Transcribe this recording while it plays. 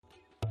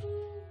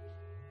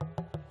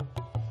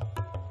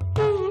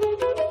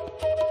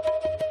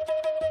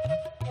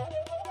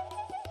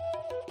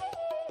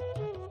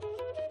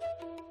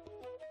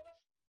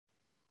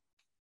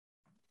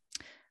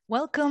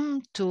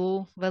Welcome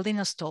to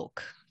Valina's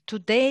Talk.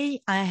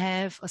 Today I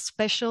have a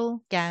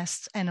special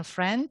guest and a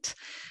friend,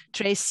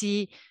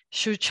 Tracy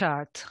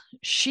Schuchart.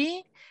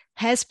 She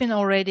has been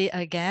already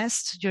a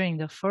guest during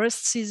the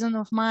first season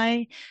of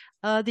my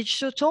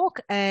digital talk,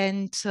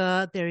 and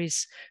there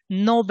is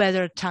no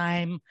better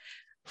time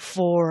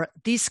for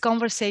this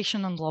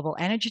conversation on global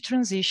energy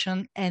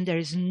transition, and there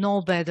is no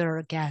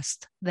better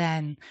guest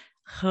than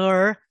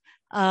her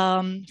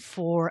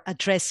for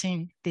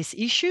addressing these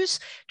issues.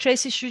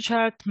 Tracy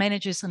Schuchart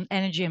manages an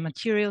energy and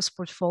materials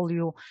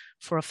portfolio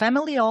for a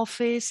family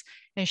office,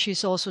 and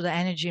she's also the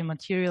energy and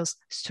materials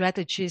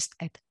strategist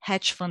at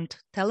hedge fund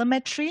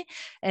Telemetry.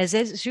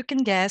 As you can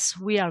guess,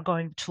 we are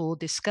going to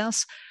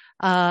discuss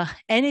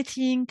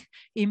anything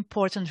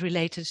important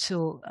related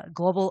to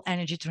global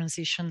energy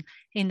transition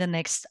in the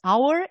next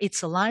hour.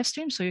 It's a live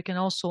stream, so you can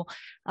also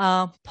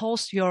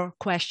post your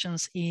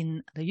questions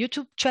in the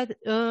YouTube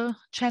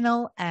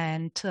channel.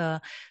 And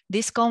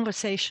this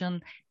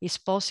conversation is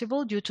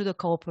possible due to the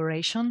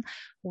cooperation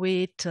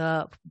with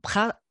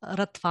Bharat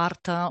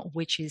Varta,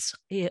 which is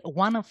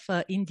one of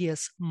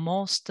India's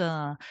most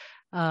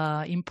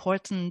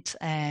important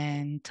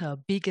and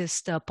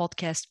biggest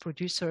podcast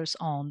producers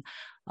on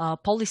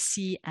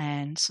policy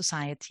and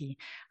society.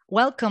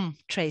 Welcome,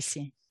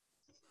 Tracy.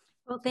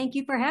 Well, thank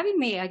you for having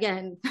me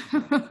again.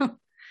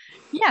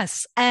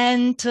 Yes,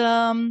 and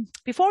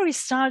before we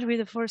start with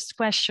the first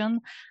question,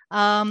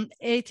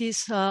 it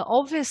is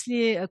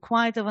obviously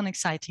quite of an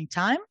exciting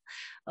time.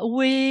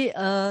 We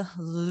are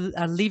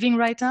living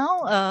right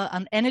now.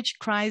 An energy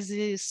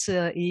crisis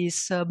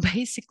is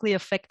basically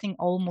affecting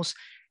almost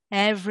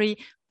every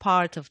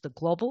part of the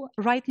globe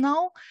right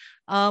now,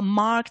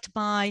 marked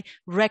by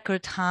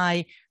record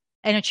high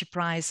energy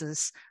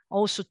prices,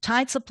 also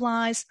tight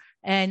supplies,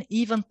 and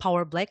even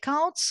power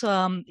blackouts.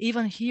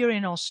 Even here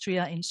in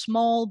Austria, in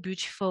small,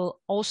 beautiful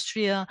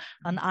Austria,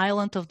 an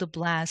island of the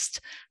blast,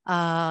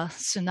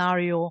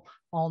 scenario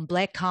on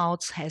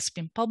blackouts has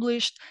been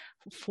published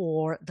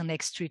for the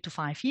next 3 to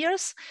 5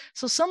 years.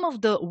 So some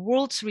of the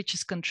world's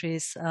richest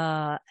countries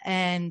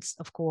and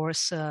of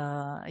course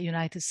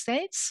United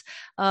States,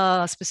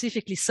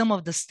 specifically some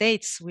of the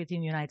states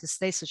within the United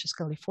States, such as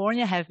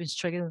California, have been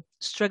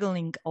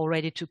struggling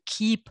already to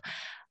keep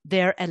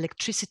their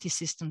electricity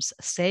systems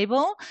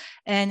stable.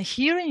 And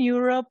here in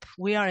Europe,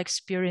 we are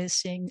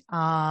experiencing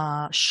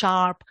a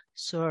sharp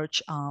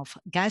surge of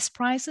gas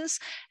prices,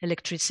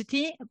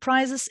 electricity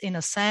prices. In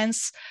a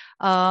sense,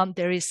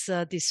 there is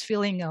this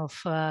feeling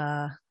of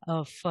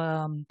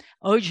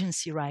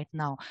urgency right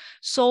now.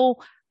 So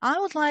I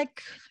would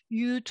like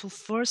you to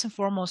first and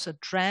foremost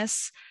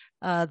address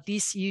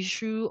this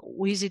issue.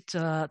 Is it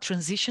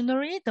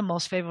transitionary, the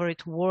most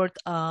favorite word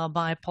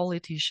by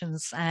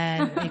politicians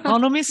and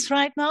economists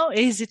right now?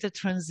 Is it a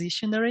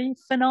transitionary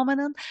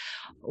phenomenon?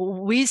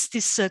 Is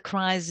this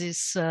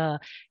crisis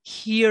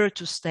here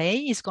to stay?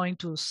 Is going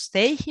to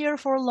stay here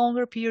for a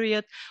longer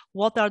period?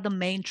 What are the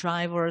main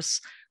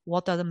drivers?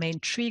 What are the main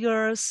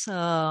triggers?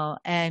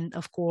 And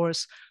of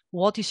course,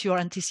 what is your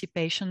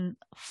anticipation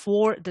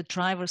for the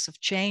drivers of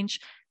change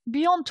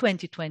beyond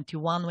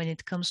 2021 when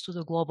it comes to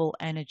the global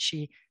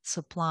energy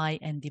supply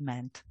and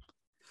demand?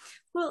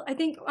 Well, I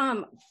think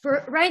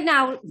for right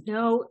now,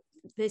 no,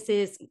 this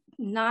is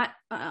not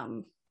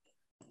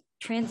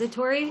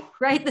transitory,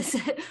 right? This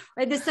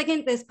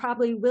second, this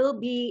probably will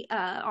be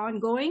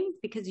ongoing,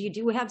 because you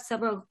do have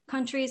several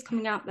countries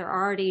coming out. They're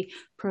already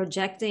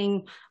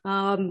projecting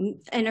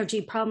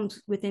energy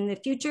problems within the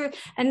future.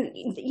 And,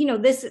 you know,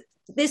 this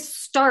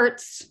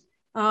starts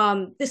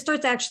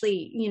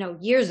actually,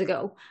 years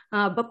ago.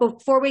 But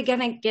before we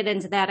gonna get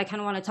into that, I kind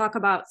of want to talk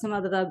about some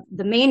of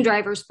the main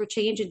drivers for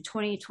change in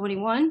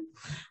 2021.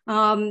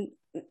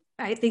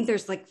 I think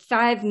there's like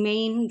 5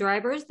 main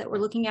drivers that we're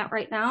looking at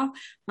right now.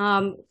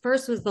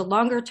 First was the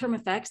longer term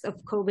effects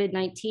of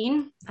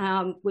COVID-19,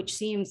 which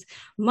seems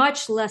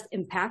much less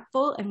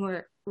impactful, and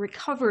we're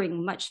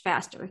recovering much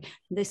faster.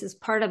 This is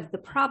part of the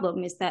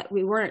problem, is that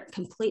we weren't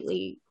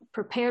completely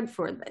prepared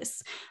for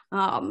this.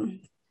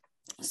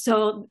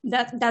 So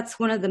that's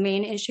one of the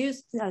main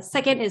issues.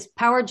 Second is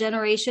power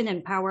generation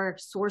and power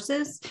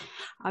sources.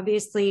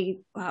 Obviously,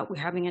 we're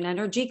having an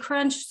energy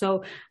crunch,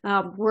 so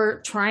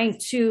we're trying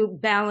to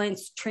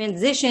balance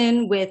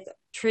transition with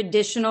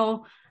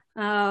traditional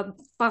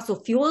fossil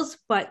fuels.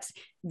 But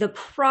the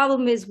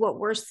problem is, what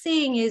we're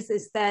seeing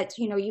is that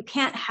you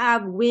can't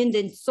have wind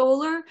and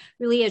solar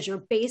really as your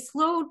base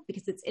load,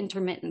 because it's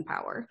intermittent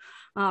power.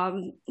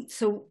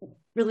 So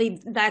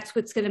really, that's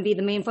what's going to be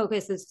the main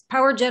focus, is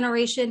power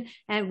generation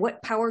and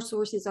what power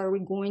sources are we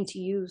going to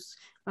use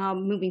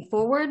moving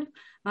forward.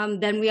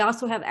 Then we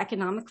also have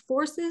economic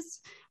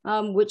forces,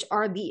 which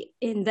are the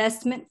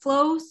investment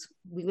flows.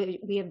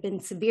 We have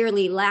been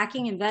severely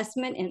lacking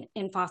investment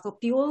in fossil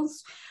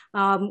fuels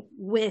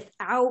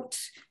without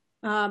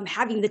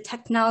having the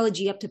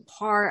technology up to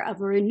par of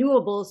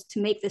renewables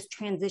to make this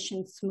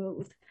transition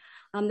smooth.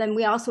 Then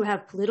we also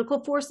have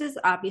political forces.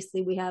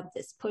 Obviously, we have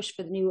this push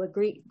for the new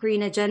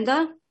green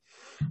agenda.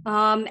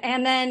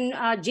 And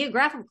then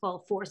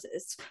geographical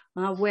forces,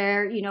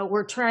 where,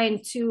 we're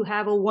trying to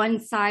have a one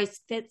size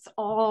fits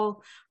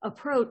all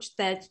approach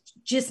that's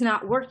just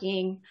not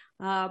working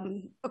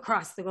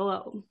across the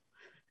globe.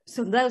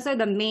 So those are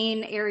the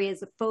main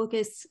areas of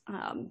focus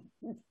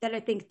that I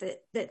think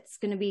that's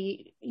going to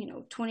be,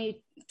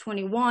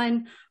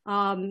 2021,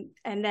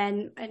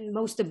 and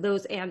most of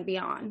those and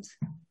beyond.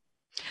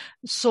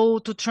 So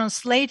to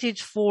translate it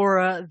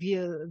for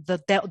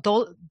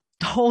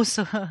those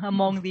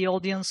among the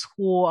audience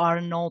who are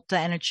not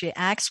energy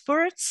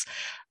experts,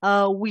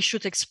 we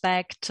should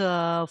expect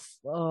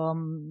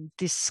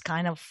this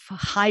kind of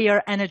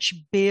higher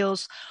energy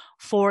bills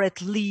for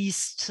at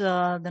least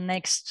the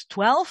next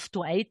 12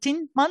 to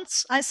 18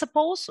 months, I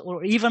suppose,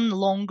 or even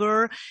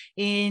longer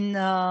in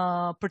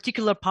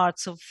particular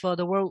parts of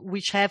the world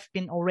which have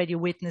been already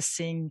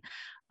witnessing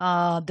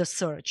the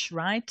surge,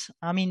 right?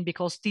 I mean,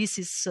 because this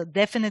is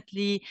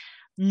definitely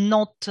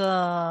not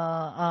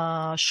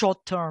a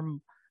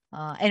short-term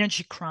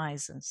energy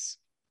crisis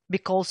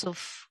because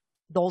of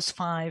those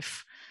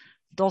five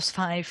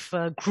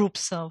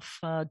groups of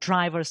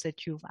drivers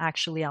that you've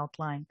actually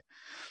outlined.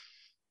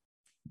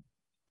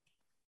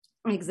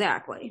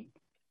 Exactly.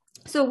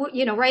 So,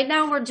 right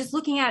now we're just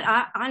looking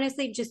at,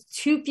 honestly, just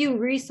too few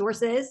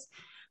resources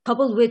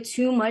coupled with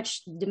too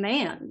much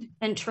demand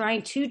and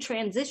trying to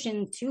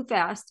transition too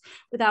fast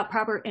without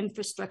proper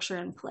infrastructure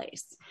in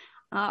place.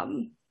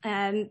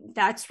 And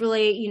that's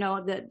really,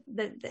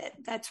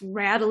 that's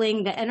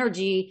rattling the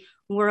energy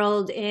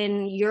world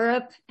in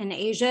Europe and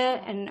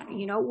Asia. And,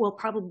 we'll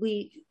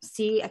probably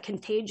see a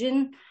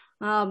contagion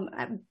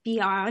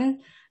beyond.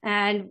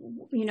 And,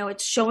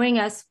 it's showing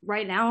us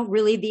right now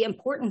really the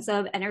importance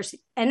of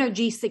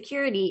energy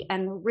security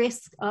and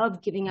risk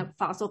of giving up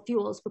fossil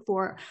fuels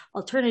before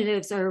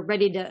alternatives are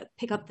ready to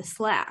pick up the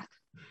slack.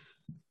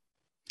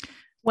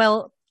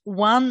 Well,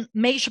 one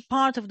major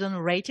part of the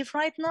narrative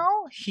right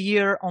now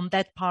here on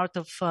that part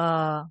of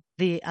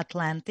the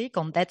Atlantic,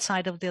 on that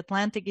side of the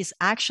Atlantic, is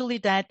actually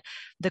that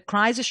the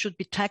crisis should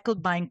be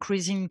tackled by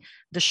increasing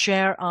the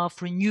share of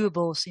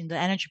renewables in the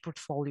energy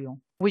portfolio,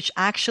 which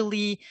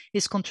actually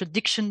is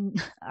contradiction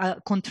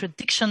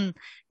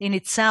in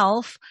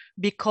itself,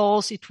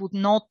 because it would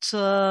not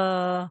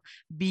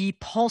be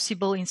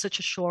possible in such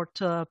a short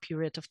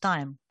period of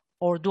time.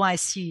 Or do I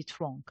see it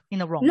wrong,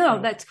 in a wrong No,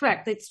 way? That's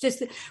correct. It's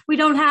just,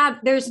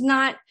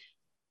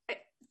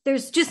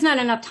 there's just not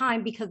enough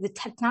time because the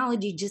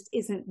technology just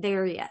isn't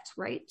there yet,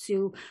 right?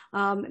 To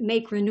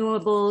make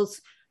renewables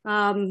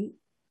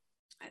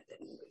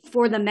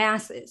for the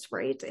masses,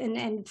 right?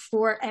 And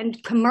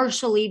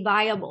commercially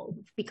viable,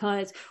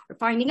 because we're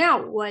finding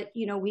out what,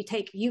 we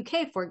take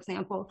UK, for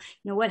example,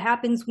 what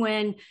happens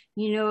when,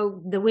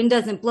 the wind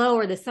doesn't blow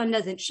or the sun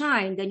doesn't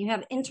shine, then you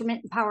have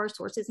intermittent power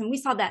sources. And we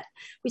saw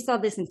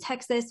this in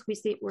Texas.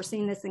 We're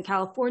seeing this in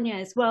California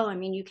as well. I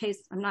mean,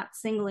 I'm not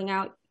singling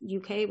out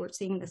UK, we're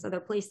seeing this other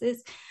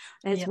places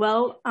as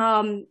well.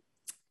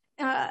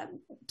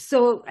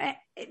 So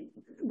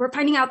we're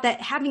finding out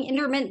that having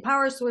intermittent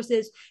power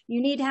sources,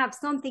 you need to have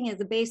something as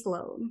a base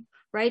load,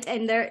 right?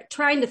 And they're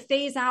trying to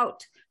phase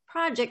out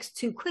projects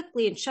too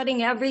quickly and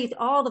shutting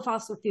all the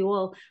fossil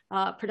fuel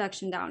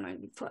production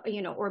down,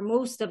 or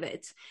most of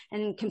it,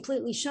 and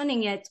completely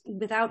shunning it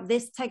without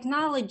this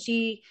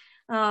technology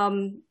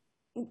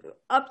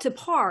up to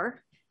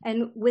par,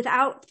 and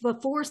without the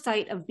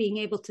foresight of being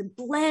able to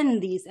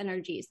blend these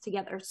energies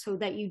together so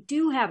that you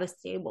do have a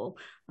stable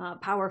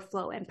power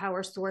flow and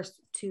power source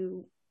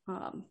to,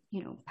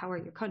 power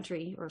your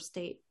country or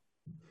state.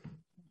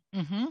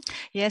 Mm-hmm.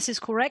 Yes, it's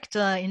correct.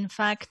 In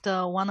fact,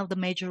 one of the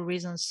major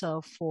reasons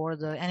for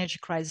the energy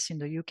crisis in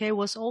the UK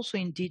was also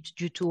indeed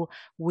due to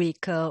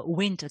weak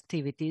wind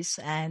activities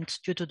and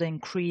due to the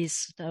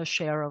increased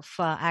share of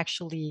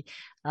actually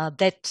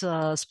that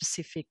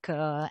specific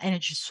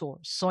energy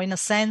source. So in a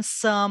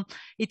sense,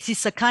 it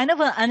is a kind of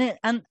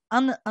an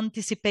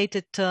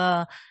unanticipated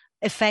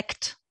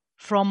effect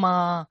from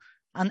an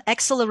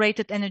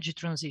accelerated energy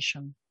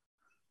transition.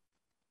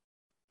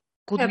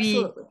 Could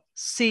Absolutely. we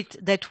see it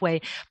that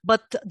way?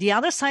 But the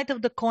other side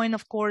of the coin,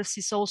 of course,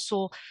 is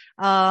also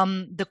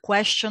the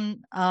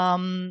question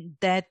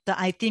that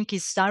I think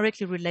is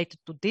directly related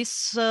to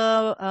this,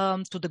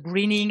 to the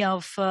greening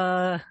of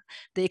the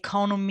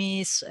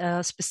economies,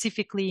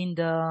 specifically in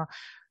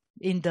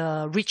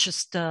the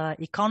richest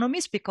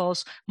economies,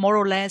 because more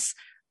or less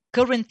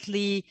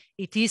currently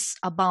it is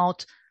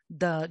about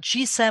the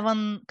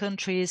G7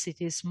 countries.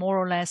 It is more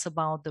or less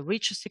about the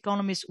richest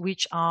economies,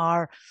 which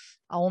are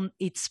on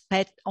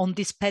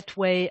this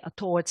pathway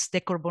towards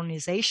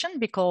decarbonization,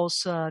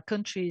 because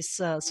countries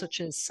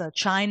such as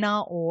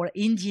China or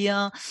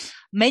India,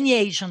 many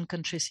Asian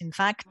countries, in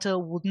fact,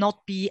 would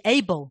not be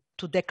able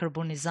to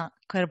decarbonize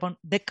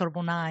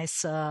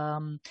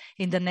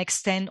in the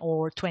next 10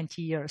 or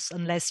 20 years,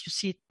 unless you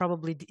see it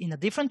probably in a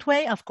different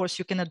way. Of course,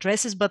 you can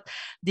address this, but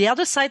the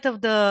other side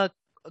of the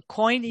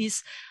coin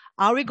is,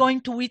 are we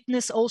going to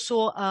witness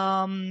also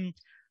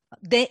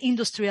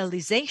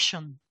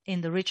deindustrialization in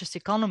the richest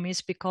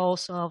economies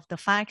because of the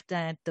fact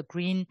that the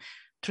green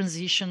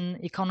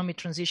economy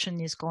transition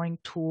is going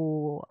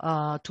too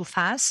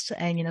fast,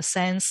 and in a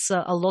sense,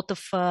 a lot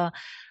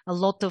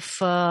of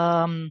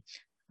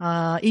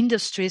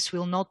industries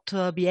will not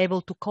be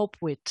able to cope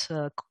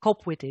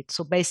with it.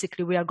 So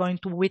basically, we are going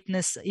to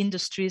witness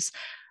industries,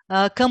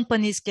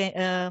 companies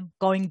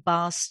going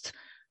bust,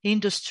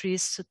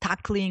 industries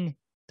tackling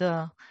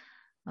the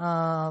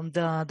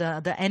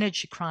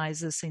energy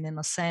crisis in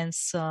a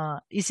sense.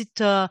 Is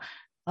it a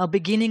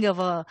beginning of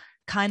a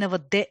kind of a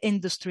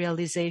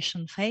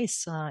deindustrialization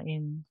phase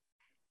in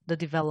the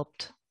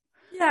developed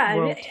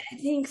world? I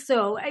think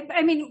so.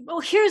 I mean,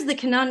 well, here's the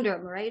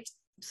conundrum, right?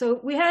 So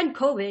we had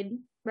COVID,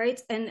 right?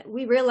 And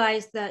we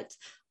realized that,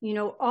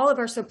 all of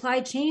our supply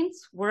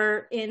chains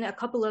were in a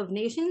couple of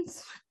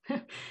nations.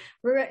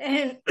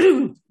 And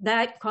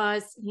that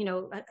caused,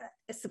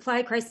 a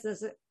supply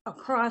crisis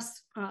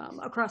across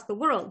the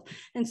world.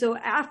 And so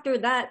after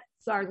that,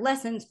 our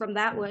lessons from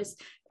that was,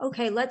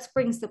 okay, let's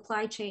bring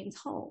supply chains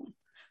home.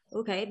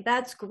 Okay,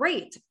 that's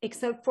great,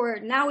 except for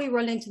now we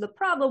run into the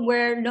problem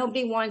where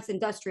nobody wants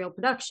industrial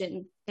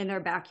production in their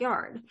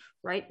backyard,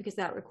 right? Because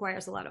that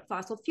requires a lot of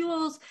fossil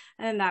fuels,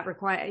 and that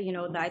requires,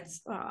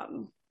 that's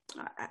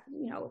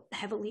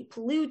heavily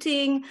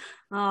polluting.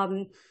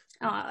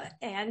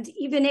 And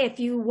even if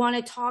you want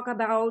to talk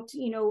about,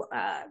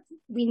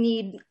 we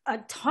need a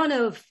ton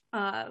of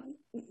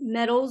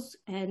metals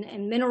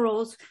and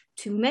minerals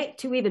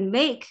to even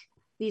make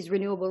these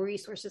renewable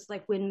resources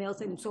like windmills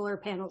and solar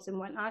panels and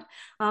whatnot.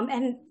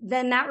 And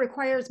then that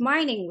requires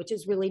mining, which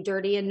is really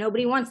dirty, and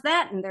nobody wants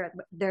that in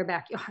their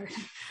backyard.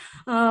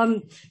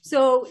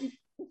 So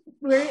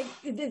they're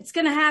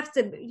going to have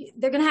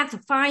to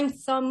find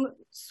some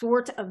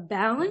sort of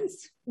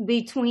balance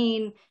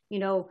between,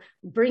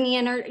 bringing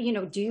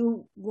in, do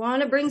you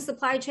want to bring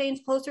supply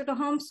chains closer to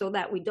home so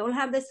that we don't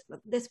have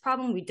this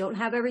problem? We don't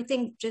have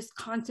everything just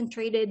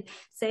concentrated,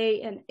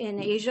 say, in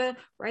Asia,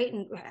 right?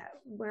 And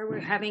where we're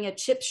having a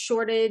chip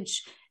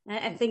shortage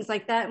and things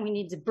like that. And we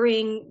need to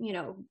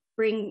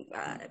bring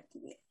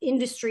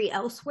industry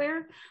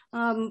elsewhere.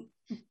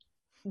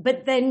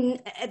 But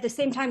then at the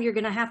same time, you're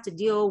going to have to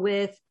deal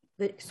with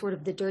the sort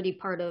of the dirty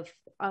part of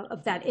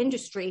that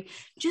industry,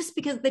 just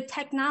because the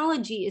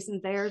technology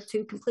isn't there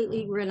to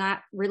completely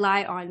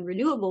rely on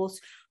renewables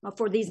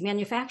for these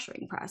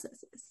manufacturing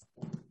processes.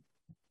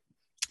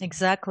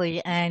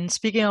 Exactly. And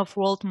speaking of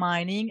world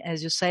mining,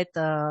 as you said,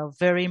 a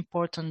very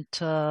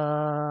important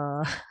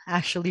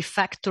actually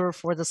factor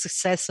for the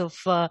success of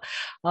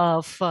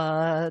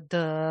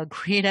the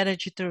green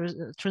energy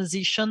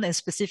transition, and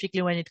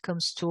specifically when it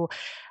comes to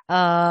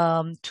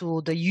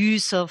the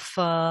use of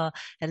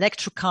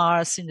electric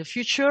cars in the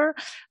future.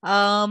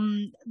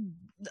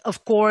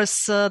 Of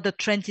course, the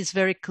trend is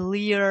very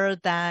clear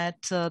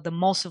that the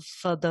most of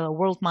the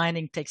world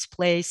mining takes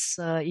place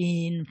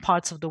in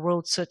parts of the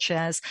world such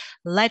as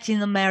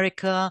Latin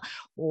America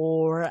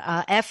or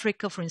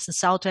Africa, for instance,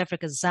 South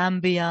Africa,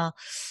 Zambia,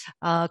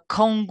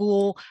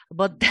 Congo,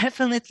 but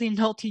definitely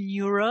not in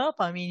Europe.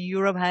 I mean,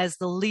 Europe has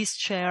the least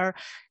share,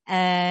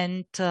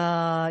 and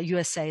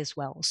USA as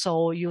well.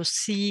 So you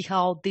see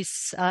how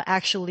this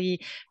actually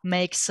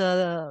makes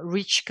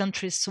rich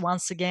countries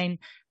once again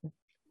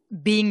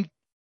being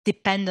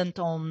dependent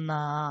on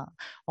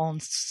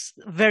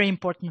very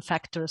important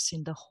factors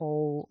in the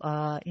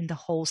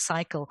whole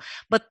cycle.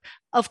 But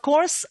of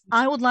course,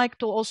 I would like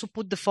to also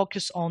put the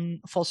focus on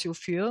fossil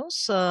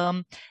fuels,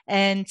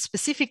 and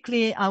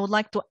specifically, I would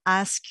like to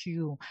ask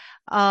you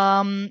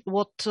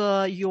what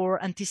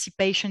your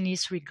anticipation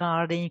is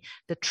regarding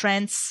the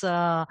trends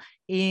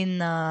in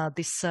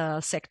this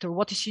sector.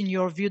 What is, in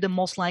your view, the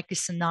most likely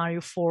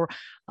scenario for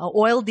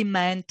oil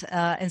demand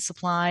and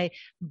supply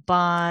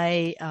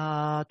by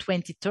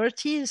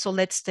 2030? So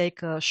let's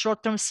take a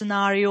short-term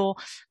scenario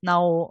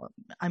now.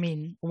 I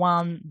mean,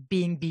 one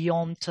being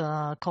beyond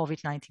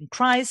COVID-19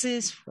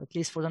 crisis, at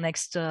least for the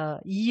next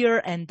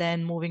year, and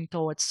then moving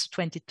towards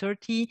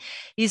 2030.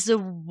 Is the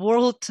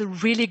world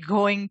really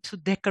going to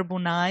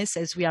decarbonize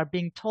as we are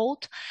being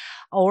told,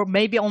 or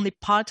maybe only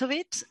part of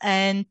it?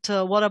 And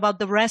what about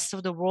the rest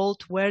of the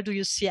world? Where do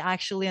you see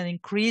actually an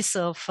increase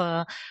of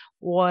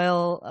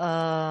oil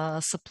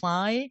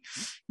supply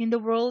in the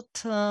world?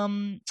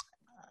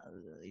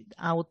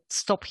 I would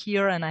stop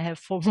here, and I have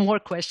 4 more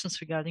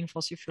questions regarding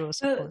fossil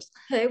fuels, of course.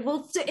 Okay,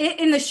 well,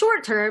 in the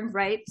short term,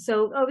 right?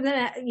 So over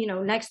the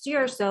next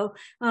year or so,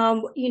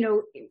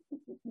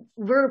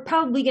 we're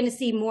probably going to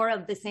see more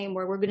of the same,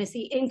 where we're going to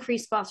see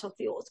increased fossil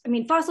fuels. I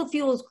mean, fossil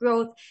fuels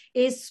growth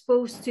is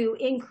supposed to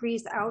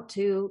increase out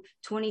to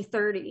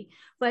 2030,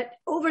 but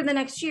over the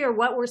next year,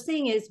 what we're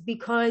seeing is,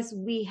 because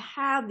we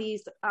have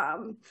these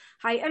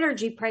high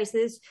energy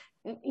prices,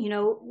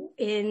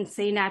 in,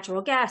 say,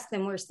 natural gas,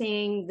 then we're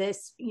seeing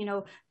this,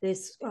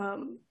 this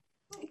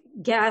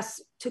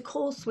gas to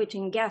coal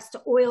switching, gas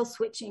to oil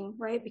switching,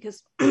 right?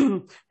 Because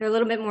they're a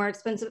little bit more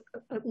expensive,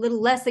 a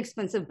little less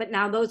expensive, but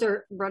now those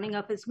are running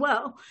up as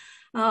well.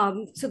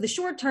 So the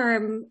short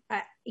term,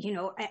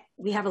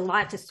 we have a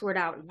lot to sort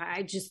out.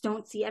 I just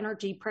don't see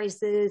energy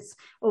prices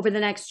over the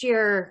next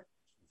year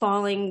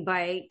falling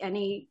by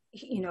any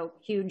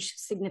huge,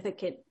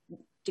 significant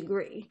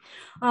degree.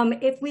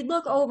 If we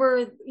look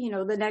over,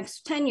 the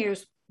next 10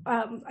 years,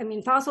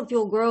 fossil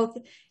fuel growth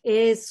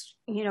is,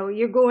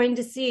 you're going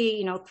to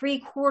see,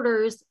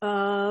 3/4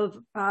 of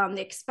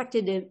the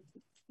expected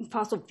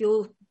fossil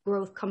fuel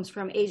growth comes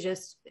from Asia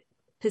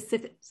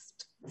Pacific,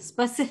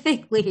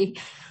 specifically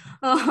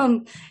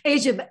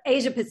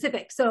Asia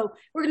Pacific. So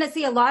we're going to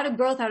see a lot of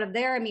growth out of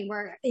there.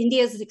 Where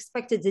India is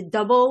expected to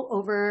double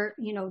over,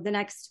 the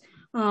next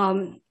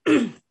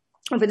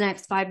over the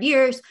next 5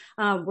 years.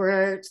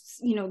 We're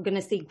going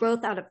to see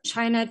growth out of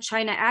China.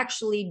 China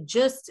actually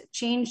just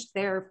changed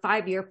their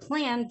 5-year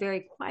plan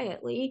very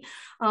quietly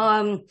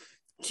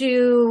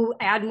to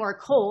add more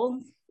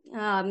coal.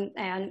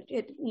 And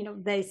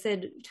they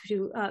said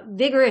to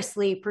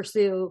vigorously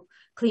pursue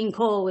clean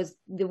coal was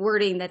the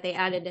wording that they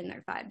added in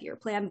their 5-year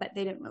plan, but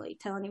they didn't really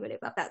tell anybody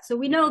about that. So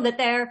we know that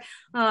they're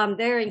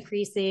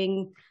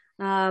increasing,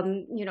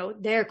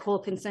 their coal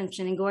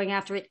consumption and going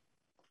after it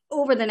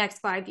over the next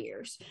 5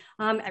 years.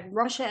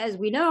 Russia, as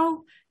we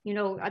know,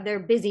 they're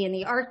busy in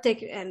the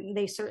Arctic, and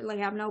they certainly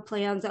have no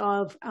plans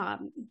of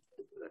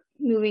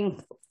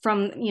moving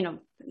from,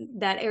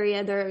 that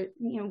area. They're,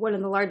 one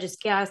of the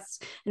largest gas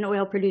and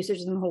oil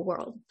producers in the whole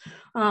world.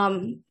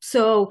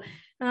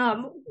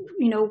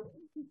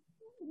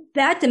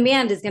 That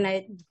demand is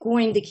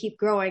going to keep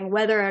growing,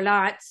 whether or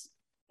not,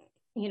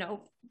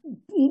 no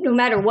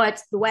matter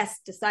what the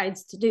West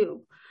decides to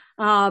do.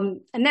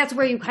 And that's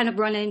where you kind of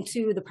run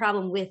into the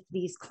problem with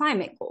these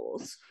climate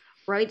goals,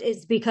 right?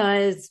 It's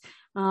because,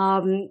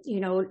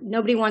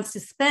 nobody wants to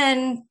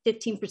spend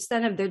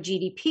 15% of their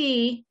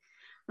GDP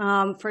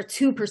for a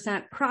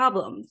 2%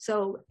 problem.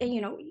 So,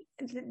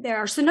 there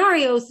are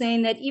scenarios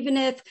saying that even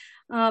if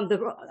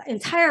the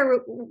entire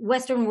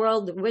Western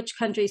world, the rich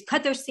countries,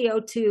 cut their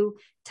CO2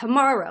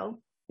 tomorrow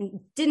and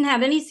didn't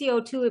have any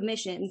CO2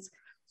 emissions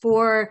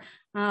for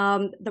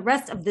the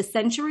rest of the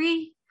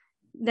century,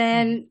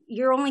 then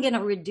you're only going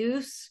to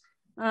reduce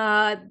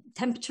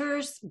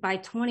temperatures by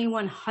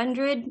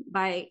 2100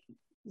 by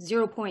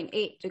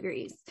 0.8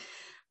 degrees.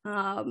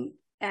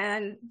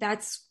 And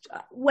that's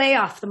way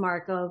off the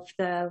mark of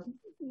the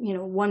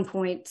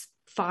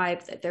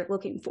 1.5 that they're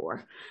looking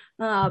for.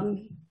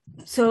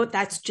 So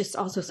that's just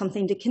also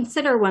something to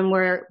consider when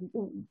we're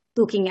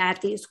looking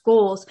at these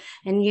goals.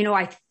 And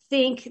I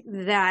think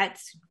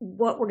that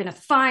what we're going to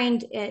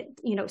find at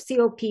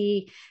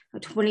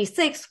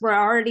COP26, we're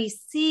already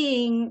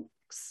seeing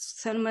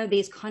some of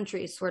these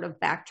countries sort of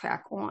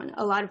backtrack on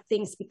a lot of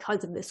things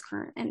because of this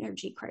current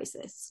energy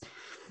crisis.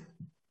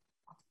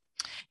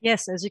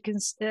 Yes, as you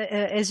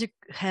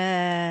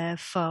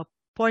have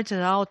pointed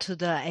out,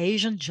 the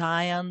Asian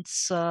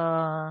giants,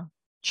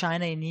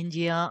 China and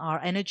India, are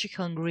energy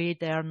hungry.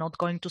 They are not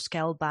going to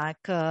scale back.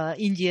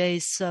 India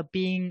is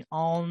being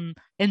en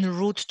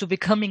route to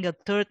becoming a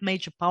third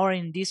major power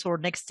in this or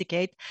next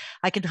decade.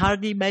 I can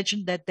hardly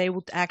imagine that they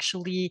would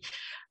actually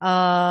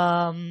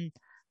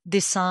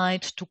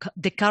decide to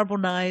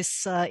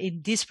decarbonize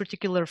in this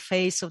particular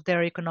phase of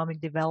their economic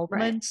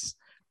developments. Right.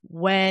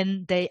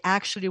 When they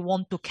actually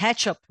want to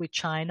catch up with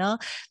China,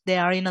 they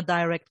are in a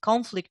direct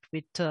conflict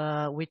with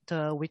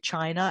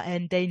China,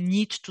 and they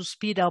need to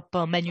speed up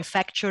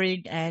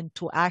manufacturing and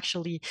to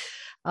actually,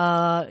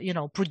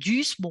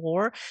 produce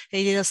more.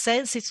 In a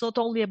sense, it's not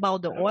only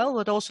about the oil,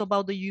 but also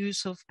about the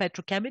use of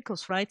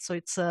petrochemicals, right? So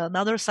it's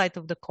another side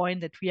of the coin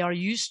that we are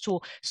used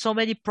to so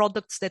many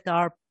products that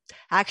are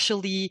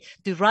actually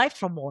derived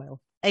from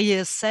oil.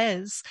 AES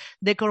says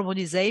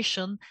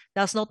decarbonization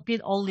does not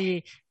mean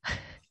only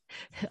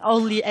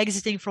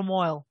exiting from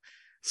oil.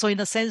 So in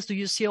a sense, do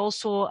you see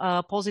also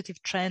a positive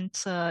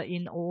trend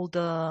in all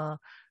the,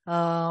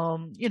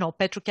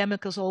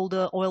 petrochemicals, all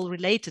the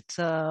oil-related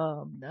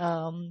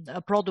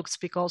products,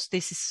 because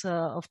this is,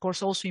 of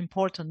course, also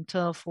important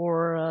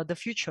for the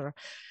future?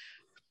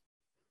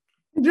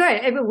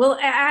 Right. Well,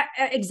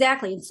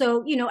 exactly. And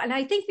so, and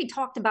I think we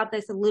talked about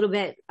this a little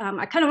bit.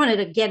 I kind of wanted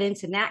to get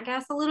into nat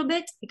gas a little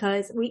bit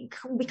because we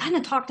kind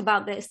of talked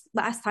about this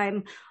last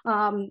time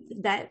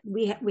that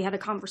we had a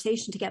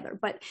conversation together.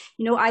 But,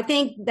 I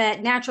think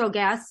that natural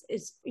gas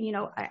is,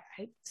 I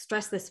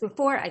stressed this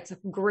before, it's a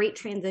great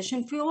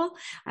transition fuel.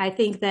 I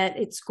think that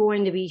it's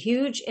going to be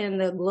huge in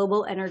the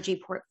global energy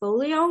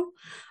portfolio.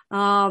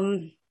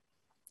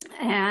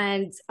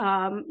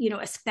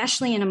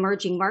 Especially in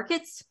emerging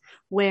markets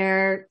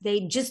where they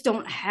just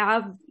don't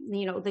have,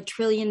 the $1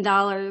 trillion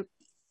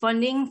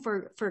funding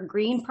for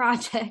green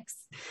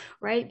projects,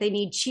 right? They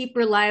need cheap,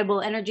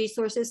 reliable energy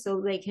sources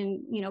so they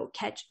can,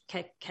 catch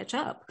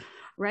up,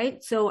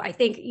 right? So I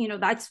think,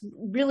 that's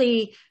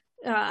really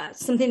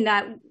something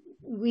that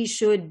we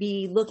should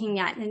be looking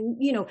at. And,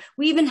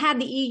 we even had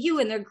the EU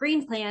in their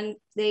green plan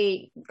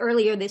they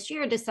earlier this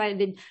year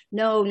decided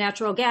no,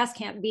 natural gas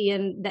can't be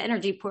in the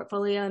energy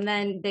portfolio, and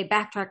then they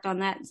backtracked on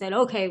that and said,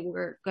 okay,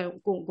 we're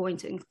going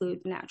to include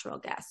natural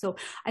gas. So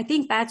I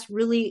think that's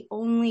really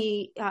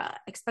only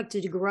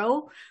expected to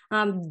grow.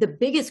 The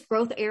biggest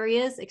growth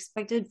areas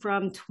expected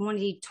from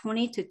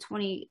 2020 to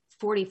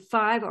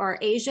 2045 are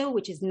Asia,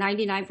 which is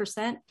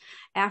 99%,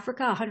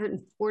 Africa,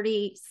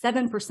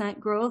 147%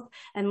 growth,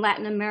 and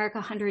Latin America,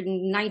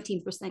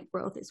 119%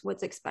 growth is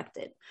what's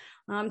expected.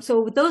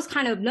 So with those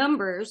kind of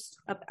numbers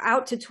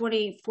out to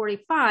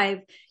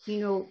 2045,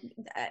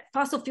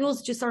 fossil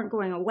fuels just aren't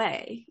going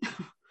away.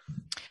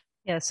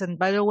 Yes, and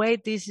by the way,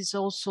 this is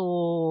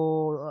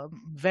also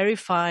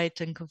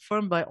verified and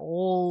confirmed by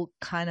all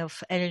kind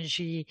of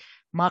energy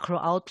macro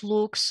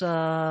outlooks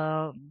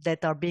that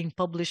are being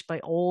published by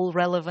all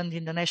relevant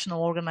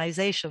international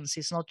organizations.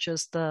 It's not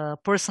just a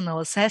personal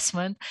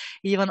assessment,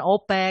 even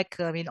OPEC,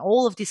 I mean,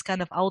 all of these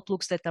kind of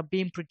outlooks that are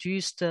being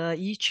produced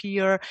each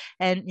year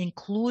and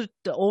include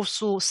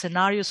also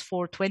scenarios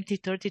for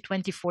 2030,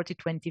 2040,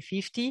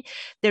 2050.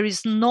 There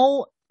is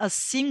no a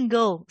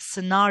single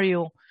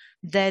scenario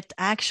that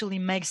actually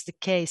makes the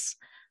case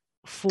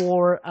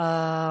for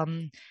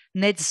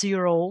net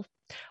zero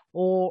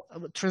or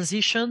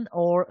transition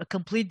or a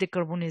complete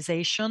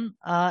decarbonization.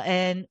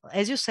 And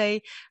as you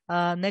say,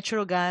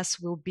 natural gas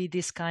will be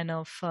this kind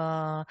of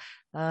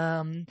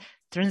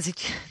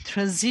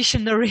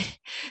transitionary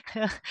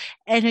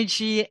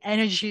energy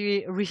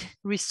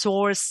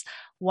resource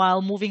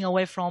while moving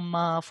away from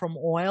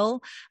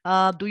oil.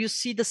 Do you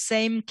see the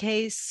same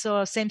case,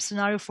 same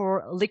scenario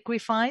for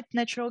liquefied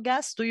natural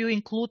gas? Do you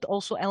include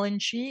also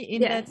LNG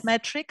in that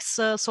matrix?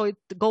 So it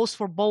goes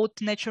for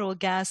both natural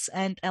gas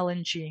and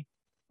LNG.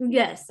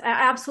 Yes,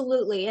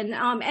 absolutely, and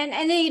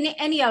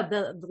any of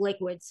the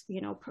liquids,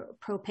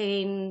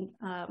 propane,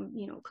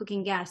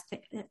 cooking gas,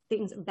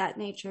 things of that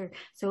nature.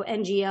 So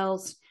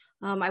NGLs,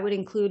 I would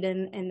include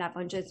in that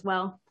bunch as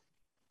well.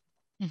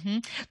 Mm-hmm.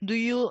 Do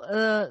you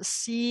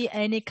see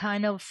any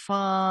kind of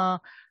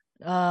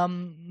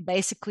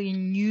basically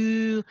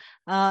new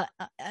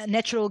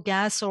natural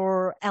gas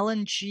or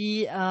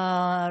LNG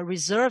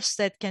reserves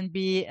that can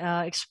be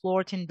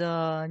explored in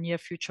the near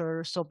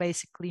future? So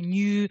basically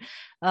new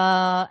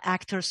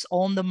actors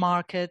on the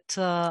market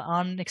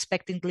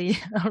unexpectedly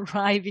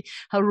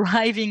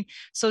arriving,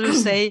 so to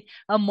say,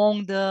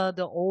 among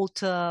the old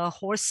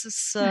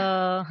horses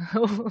of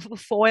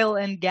oil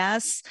and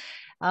gas.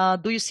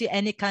 Do you see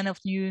any kind of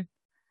new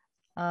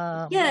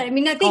I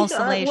mean, I think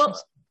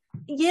constellations?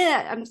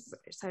 Yeah, I'm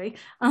sorry.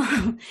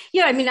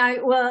 Yeah, I mean,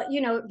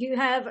 you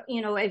have,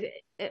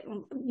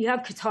 you have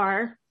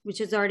Qatar,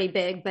 which is already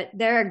big, but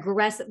they're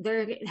aggressive.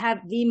 They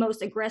have the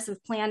most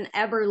aggressive plan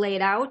ever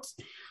laid out.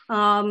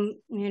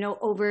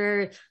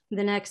 Over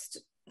the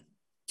next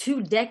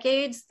 2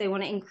 decades, they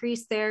want to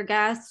increase their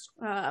gas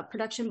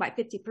production by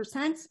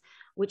 50%,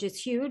 which is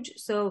huge.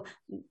 So,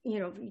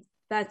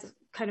 that's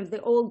kind of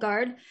the old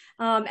guard.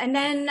 And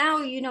then now,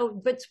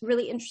 what's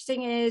really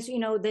interesting is,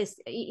 this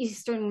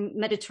Eastern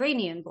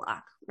Mediterranean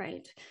bloc,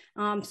 right?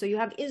 So you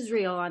have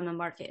Israel on the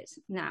market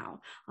now.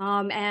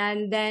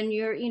 And then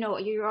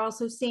you're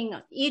also seeing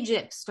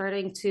Egypt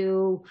starting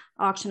to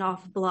auction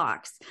off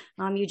blocks.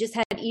 You just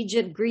had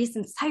Egypt, Greece,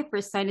 and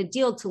Cyprus sign a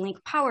deal to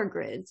link power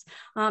grids.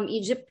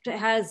 Egypt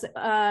has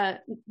a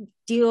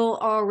deal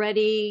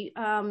already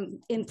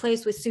in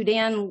place with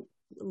Sudan,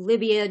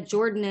 Libya,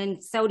 Jordan,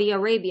 and Saudi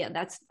Arabia.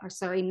 That's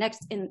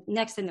next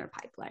in their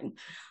pipeline.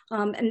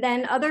 And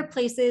then other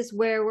places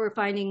where we're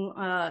finding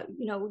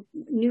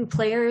new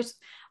players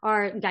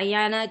are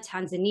Guyana,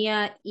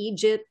 Tanzania,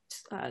 Egypt,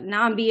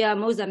 Namibia,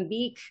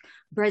 Mozambique.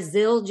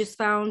 Brazil just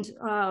found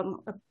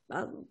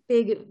a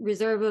big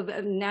reserve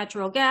of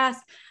natural gas.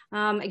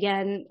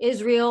 Again,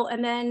 Israel,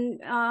 and then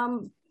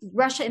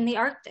Russia in the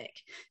Arctic.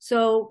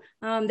 So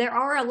there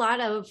are a lot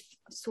of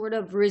sort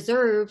of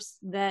reserves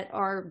that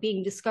are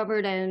being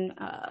discovered and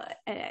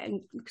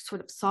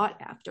sort of sought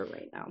after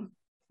right now.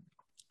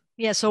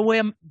 Yeah, so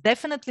we're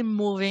definitely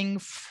moving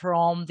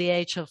from the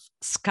age of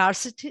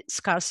scarcity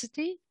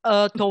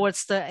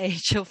towards the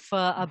age of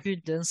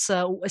abundance,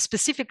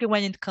 specifically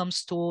when it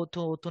comes to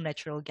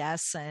natural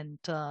gas and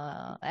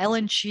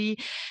LNG.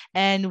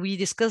 And we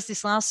discussed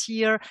this last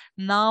year.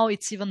 Now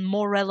it's even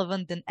more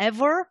relevant than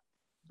ever,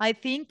 I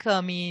think.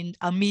 I mean,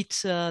 amid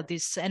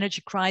this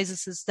energy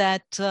crisis, is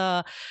that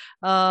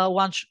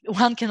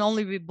one can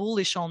only be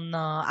bullish on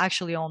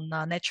actually on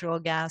natural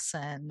gas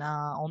and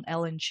on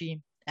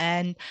LNG.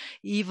 And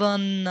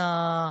even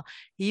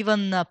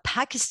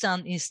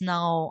Pakistan is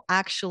now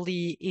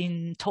actually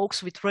in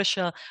talks with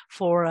Russia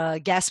for a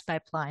gas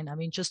pipeline. I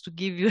mean, just to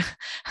give you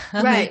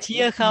an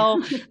idea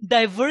how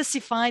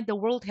diversified the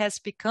world has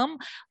become.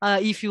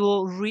 If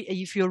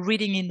you're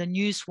reading in the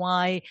news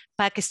why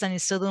Pakistan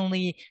is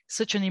suddenly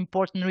such an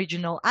important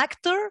regional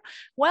actor,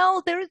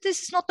 well,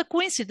 this is not a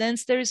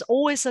coincidence. There is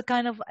always a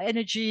kind of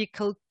energy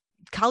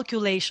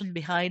calculation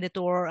behind it,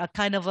 or a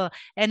kind of a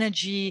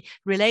energy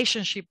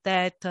relationship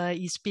that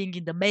is being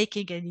in the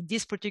making. And in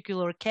this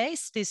particular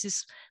case, this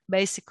is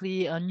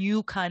basically a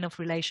new kind of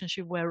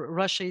relationship where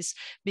Russia is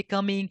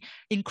becoming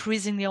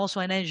increasingly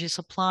also an energy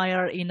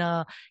supplier in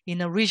a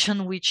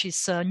region which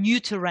is new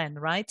terrain,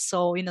 right?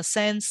 So in a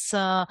sense,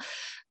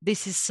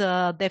 this is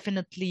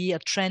definitely a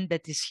trend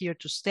that is here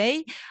to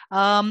stay.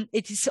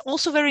 It is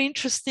also very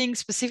interesting,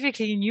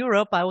 specifically in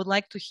Europe. I would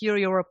like to hear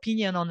your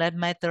opinion on that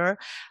matter.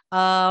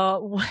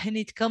 When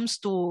it comes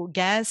to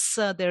gas,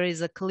 there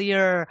is a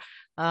clear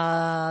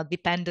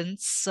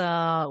dependence,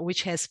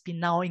 which has been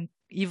now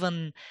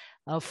even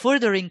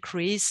further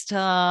increased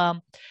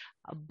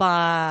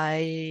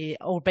by,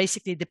 or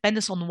basically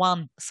dependence on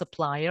one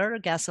supplier,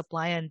 gas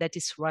supplier, and that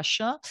is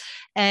Russia.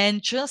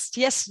 And just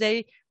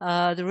yesterday,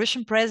 the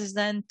Russian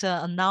president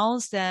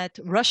announced that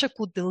Russia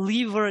could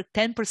deliver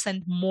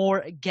 10%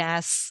 more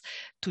gas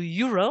to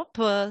Europe,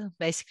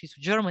 basically to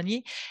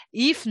Germany,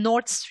 if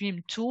Nord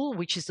Stream 2,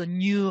 which is a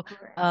new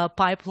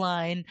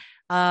pipeline,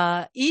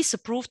 is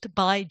approved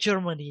by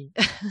Germany.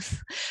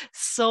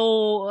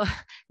 So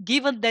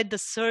given that the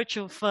surge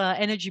of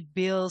energy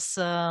bills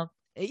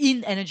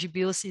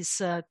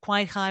is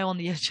quite high on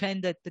the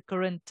agenda at the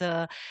current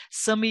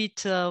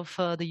summit of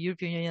the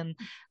European Union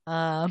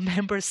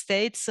member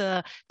states.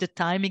 The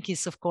timing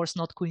is, of course,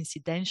 not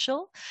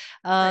coincidental.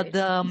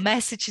 The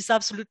message is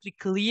absolutely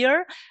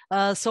clear.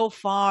 So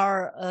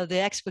far,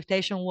 the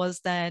expectation was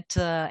that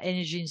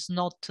energy is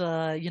not,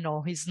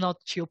 is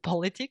not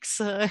geopolitics,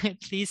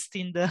 at least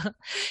in the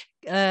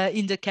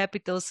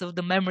capitals of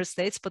the member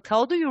states. But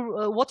how do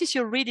you? What is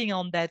your reading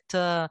on that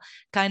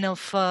kind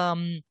of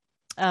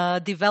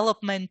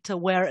development,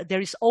 where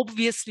there is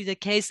obviously the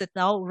case that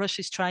now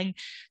Russia is trying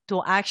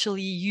to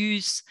actually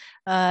use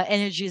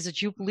energy as a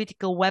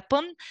geopolitical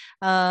weapon?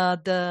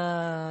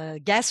 The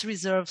gas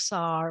reserves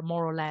are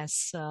more or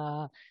less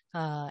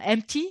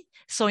empty.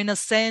 So in a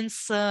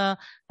sense,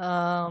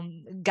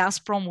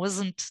 Gazprom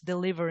wasn't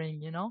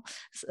delivering, in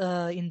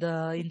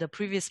the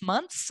previous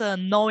months,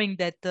 knowing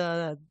that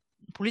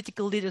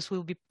political leaders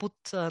will be put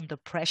under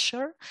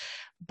pressure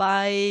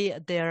by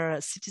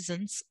their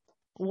citizens.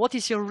 What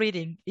is your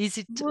reading?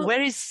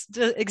 Where is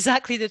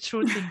exactly the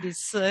truth in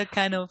this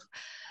kind of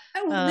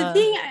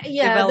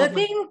the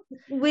thing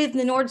with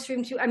the Nord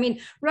Stream 2, I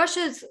mean,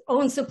 Russia's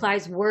own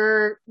supplies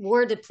were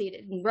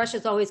depleted, and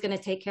Russia's always going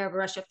to take care of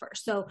Russia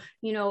first. So,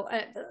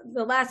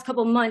 the last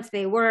couple months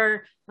they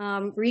were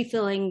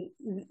refilling,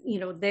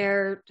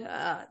 their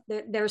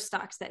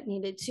stocks that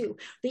needed to.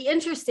 The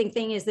interesting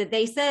thing is that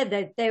they said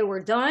that they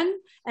were done,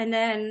 and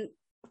then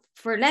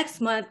for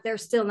next month, they're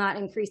still not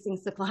increasing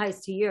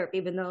supplies to Europe,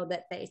 even though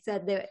that they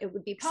said that it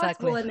would be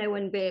possible and they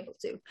wouldn't be able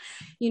to,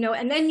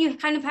 and then you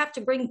kind of have to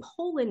bring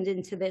Poland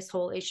into this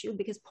whole issue,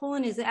 because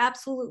Poland is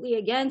absolutely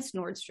against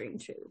Nord Stream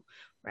 2.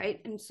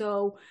 Right. And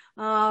so,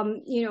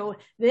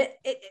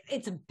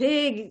 it's a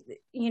big,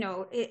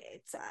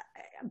 it's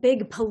a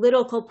big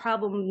political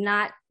problem,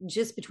 not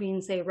just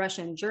between, say,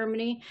 Russia and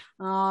Germany,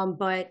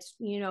 but,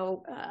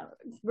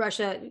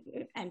 Russia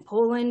and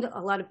Poland,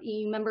 a lot of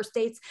EU member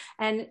states.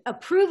 And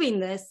approving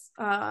this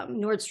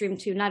Nord Stream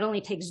 2 not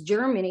only takes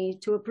Germany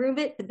to approve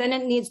it, but then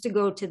it needs to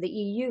go to the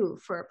EU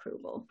for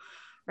approval.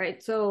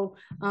 Right. So,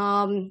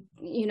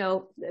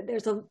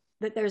 there's a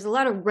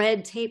lot of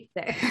red tape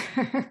there.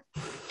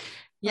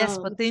 Yes,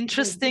 but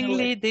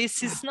interestingly,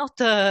 this is not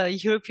a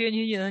European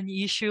Union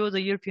issue.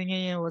 The European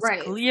Union was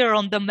clear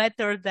on the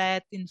matter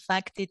that, in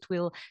fact, it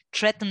will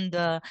threaten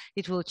the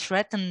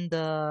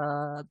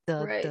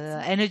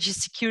energy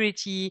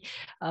security,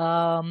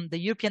 the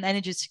European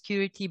energy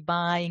security,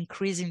 by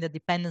increasing the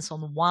dependence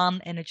on one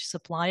energy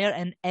supplier.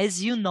 And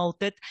as you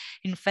noted,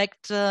 in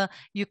fact,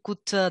 you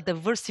could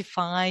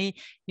diversify.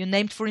 You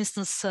named, for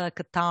instance,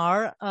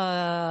 Qatar,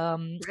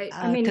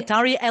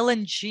 Qatari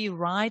LNG,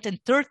 right?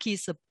 And Turkey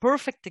is a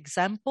perfect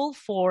example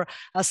for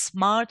a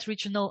smart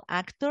regional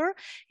actor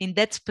in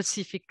that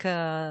specific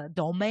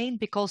domain,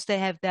 because they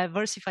have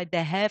diversified.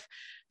 They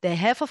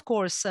have, of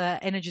course,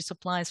 energy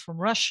supplies from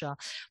Russia,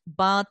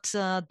 but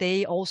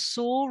they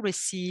also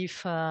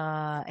receive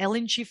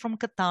LNG from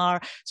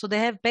Qatar. So they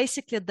have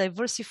basically a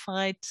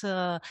diversified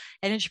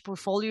energy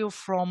portfolio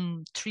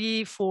from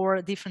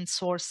 3-4 different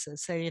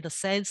sources. So in a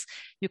sense,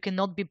 you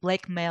cannot be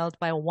blackmailed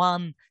by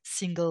one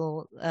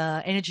single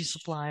energy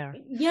supplier.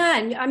 Yeah,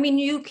 and I mean,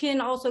 you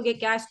can also get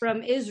gas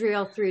from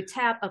Israel through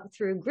TAP up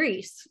through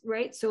Greece,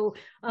 right? So,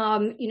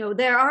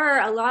 there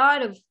are a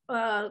lot of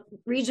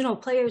regional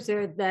players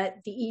there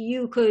that the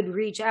EU could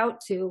reach out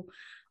to,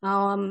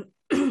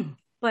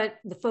 but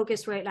the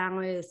focus right now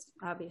is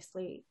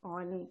obviously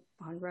on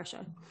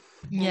Russia.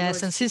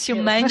 Yes, and since you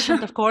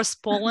mentioned, of course,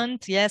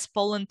 Poland, yes,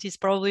 Poland is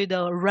probably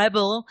the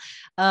rebel,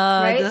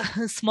 the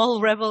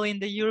small rebel in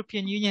the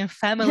European Union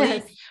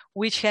family,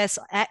 which has,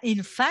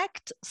 in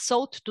fact,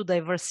 sought to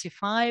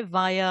diversify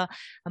via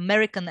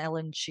American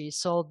LNG.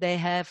 So they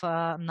have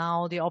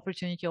now the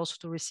opportunity also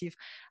to receive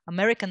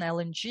American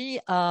LNG,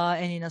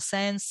 and in a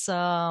sense,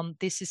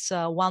 this is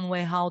one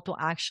way how to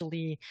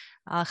actually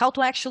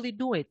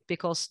do it,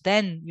 because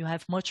then you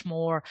have much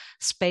more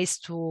space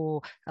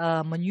to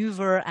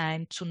maneuver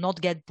and to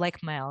not get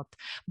blackmailed.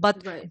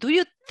 But do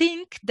you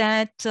think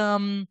that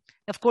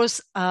Of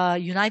course,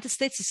 United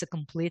States is a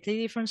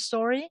completely different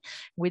story.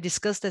 We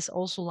discussed this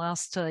also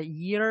last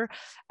year.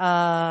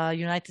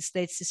 United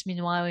States is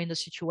meanwhile in the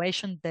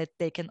situation that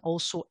they can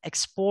also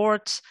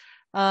export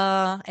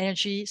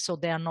energy, so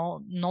they are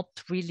not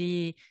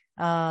really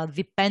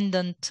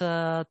dependent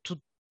to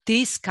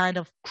this kind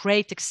of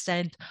great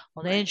extent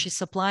on energy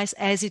supplies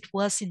as it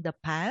was in the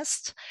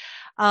past,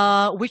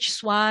 which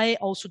is why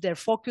also their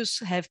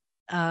focus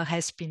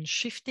has been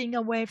shifting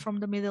away from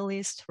the Middle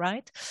East,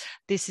 right?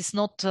 This is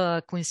not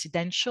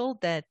coincidental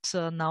that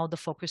now the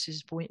focus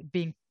is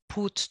being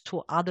put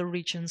to other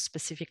regions,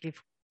 specifically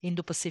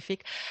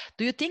Indo-Pacific.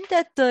 Do you think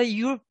that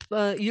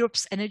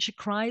Europe's energy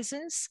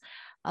crisis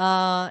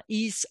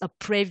is a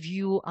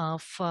preview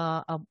of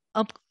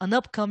an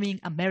upcoming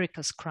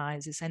America's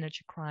crisis,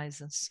 energy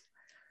crisis?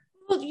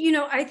 Well,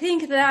 I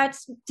think that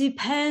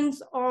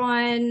depends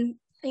on,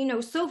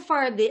 so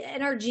far the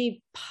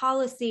energy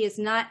policy is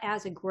not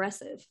as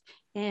aggressive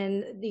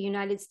in the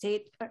United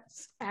States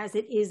as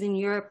it is in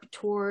Europe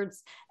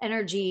towards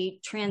energy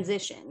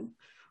transition,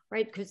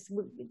 right? Because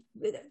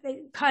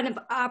it kind of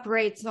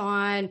operates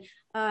on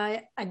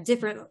a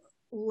different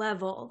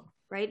level,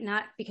 right?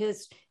 Not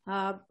because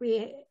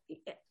we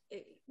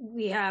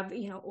have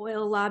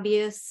oil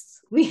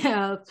lobbyists, we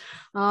don't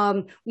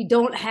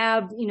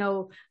have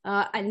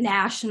a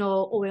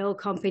national oil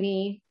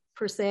company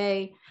per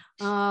se,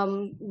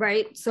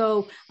 right?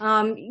 So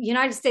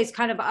United States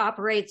kind of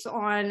operates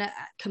on a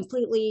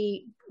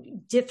completely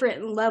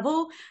different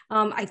level.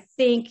 I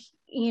think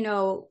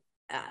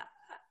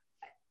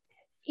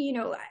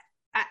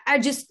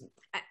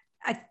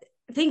I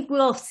think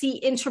we'll see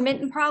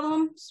intermittent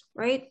problems,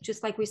 right?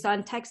 Just like we saw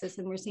in Texas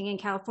and we're seeing in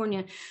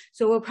California.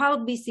 So we'll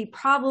probably see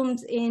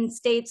problems in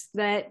states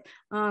that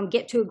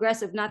get too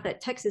aggressive. Not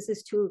that Texas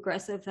is too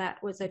aggressive.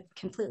 That was a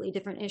completely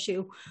different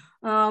issue.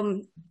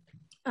 But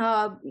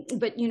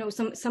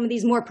some of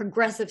these more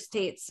progressive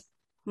states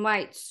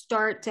might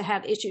start to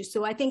have issues.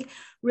 So I think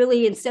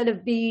really, instead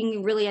of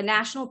being really a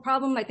national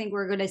problem, I think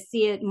we're going to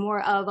see it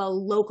more of a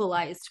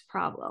localized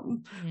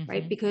problem,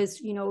 right? Because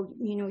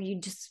you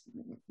just,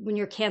 when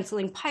you're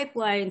canceling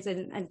pipelines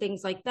and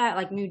things like that,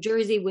 like New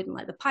Jersey wouldn't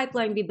let the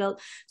pipeline be built,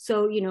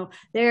 so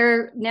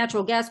their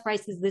natural gas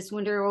prices this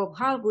winter will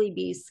probably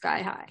be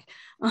sky high.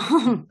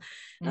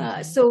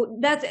 So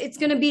it's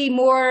going to be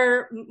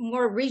more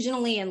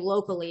regionally and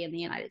locally in the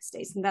United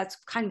States, and that's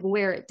kind of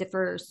where it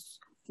differs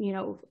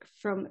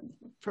from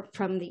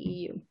the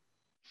EU.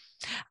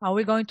 Are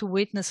we going to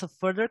witness a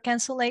further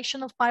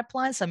cancellation of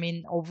pipelines? I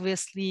mean,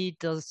 obviously,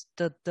 the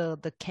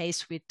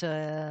case with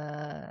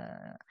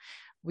the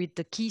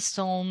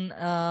Keystone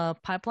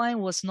pipeline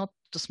was not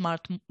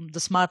the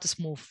smartest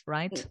move,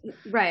 right?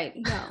 Right.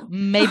 No.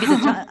 Maybe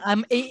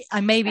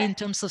maybe in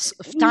terms of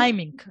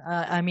timing.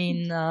 I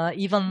mean,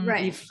 even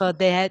if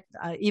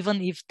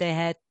they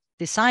had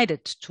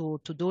decided to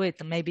do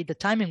it, maybe the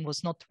timing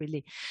was not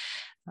really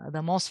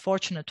the most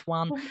fortunate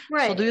one.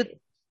 Right. So do you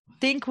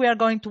think we are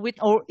going to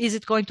witness, or is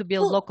it going to be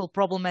a local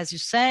problem, as you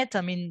said?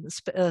 I mean,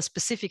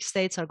 specific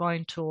states are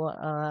going to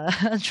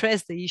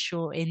address the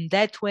issue in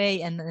that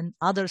way, and in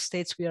other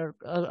states are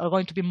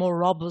going to be more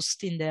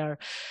robust in their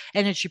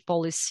energy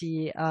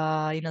policy,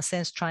 in a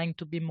sense, trying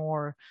to be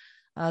more,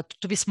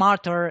 to be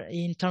smarter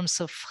in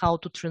terms of how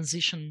to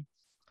transition.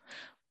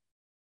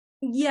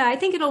 Yeah, I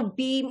think it'll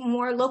be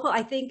more local.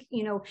 I think,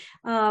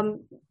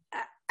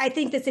 I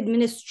think this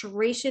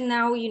administration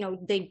now,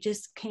 they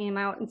just came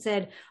out and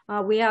said,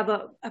 we have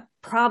a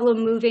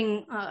problem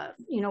moving,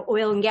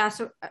 oil and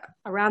gas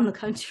around the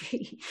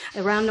country,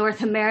 around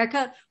North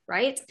America,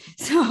 right?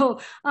 So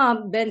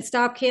then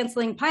stop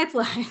canceling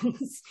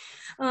pipelines.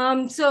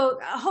 So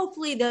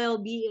hopefully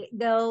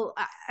they'll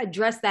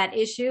address that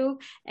issue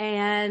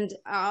and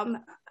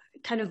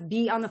kind of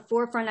be on the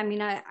forefront. I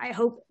mean, I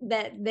hope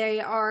that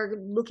they are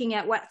looking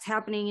at what's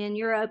happening in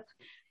Europe,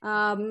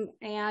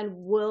 and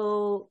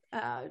will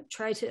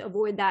try to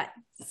avoid that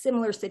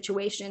similar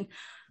situation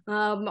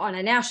on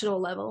a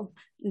national level.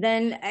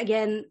 Then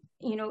again,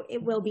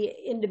 it will be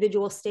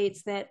individual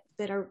states that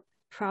are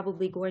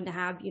probably going to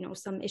have,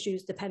 some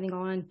issues depending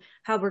on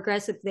how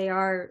progressive they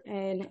are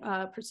in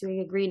pursuing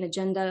a green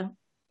agenda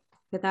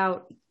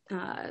without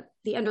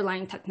the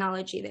underlying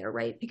technology there,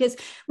 right? Because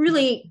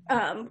really,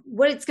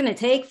 what it's going to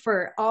take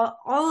for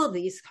all of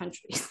these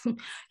countries,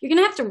 you're going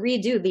to have to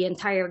redo the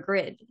entire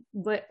grid,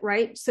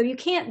 right? So you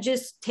can't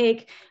just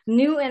take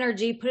new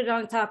energy, put it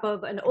on top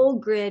of an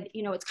old grid.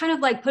 It's kind of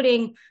like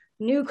putting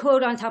new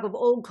code on top of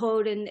old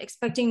code and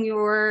expecting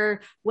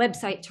your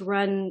website to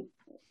run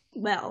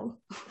well,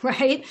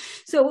 right?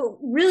 So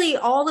really,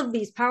 all of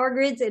these power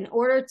grids, in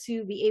order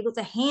to be able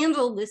to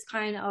handle this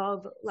kind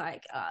of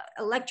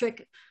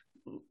electric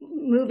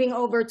moving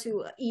over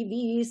to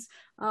EVs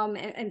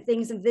and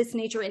things of this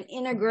nature, and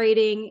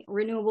integrating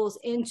renewables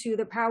into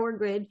the power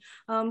grid,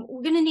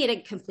 we're going to need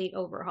a complete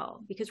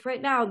overhaul, because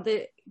right now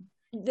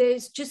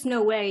there's just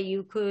no way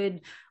you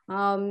could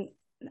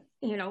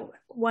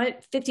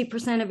what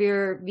 50% of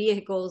your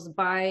vehicles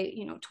by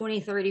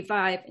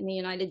 2035 in the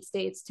United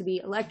States to be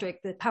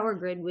electric, the power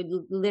grid would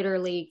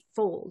literally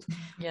fold.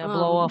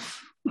 Blow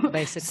off,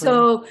 basically.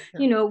 So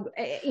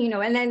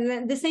and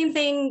then the same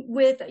thing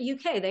with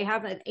UK. They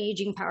have an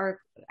aging power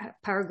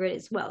grid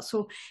as well.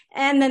 So,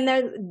 and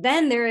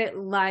then there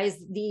lies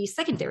the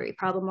secondary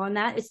problem on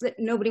that. It's that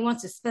nobody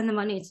wants to spend the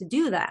money to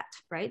do that,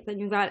 right?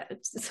 Then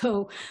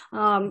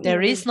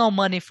there is no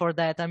money for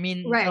that. I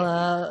mean,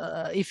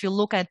 right. If you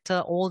look at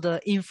all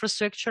the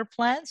infrastructure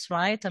plans,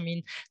 right? I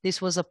mean,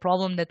 this was a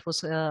problem that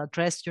was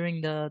addressed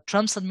during the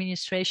Trump's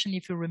administration.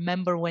 If you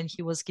remember, when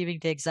he was giving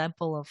the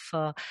example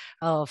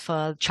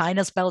of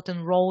China's Belt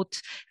and Road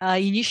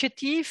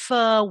initiative,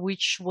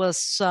 which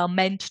was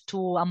meant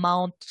to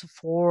amount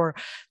for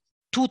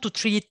 2 to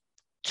 3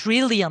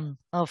 trillion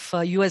of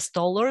US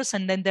dollars.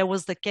 And then there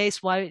was the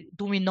case, why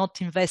do we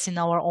not invest in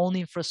our own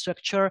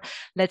infrastructure?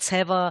 Let's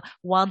have a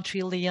 1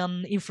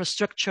 trillion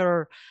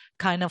infrastructure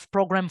kind of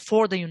program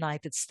for the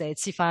United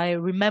States, if I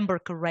remember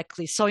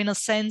correctly. So in a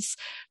sense,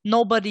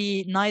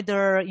 nobody,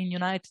 neither in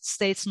United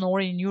States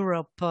nor in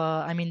Europe,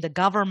 the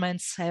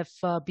governments have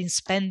been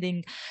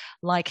spending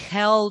like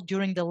hell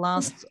during the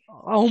last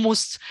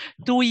almost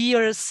 2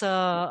 years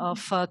of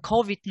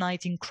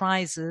COVID-19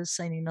 crisis.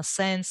 And in a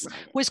sense,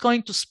 who is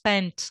going to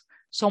spend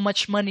so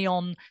much money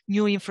on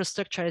new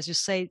infrastructure, as you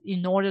say,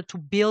 in order to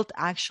build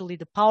actually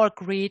the power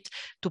grid,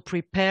 to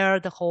prepare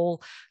the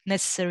whole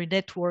necessary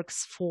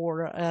networks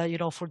for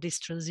this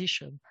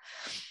transition?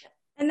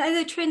 And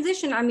the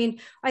transition,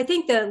 I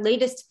think the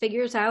latest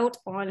figures out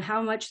on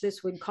how much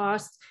this would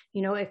cost,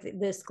 if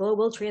this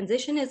global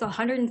transition, is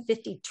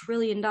 $150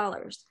 trillion.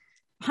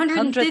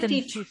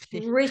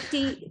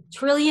 $150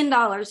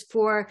 trillion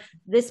for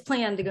this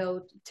plan to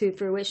go to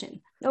fruition.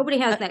 Nobody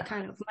has that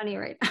kind of money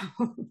right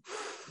now.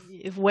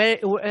 Where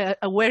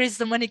is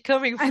the money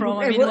coming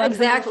from?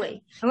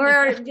 Exactly.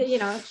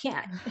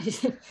 Can't.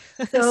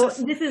 So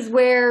this is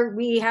where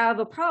we have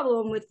a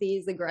problem with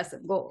these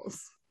aggressive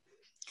goals.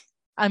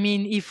 I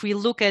mean, if we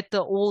look at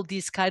all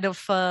these kind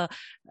of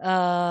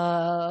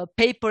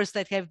papers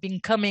that have been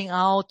coming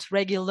out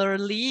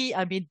regularly,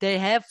 I mean, they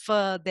hide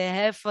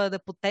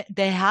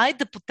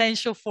the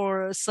potential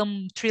for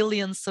some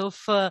trillions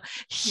of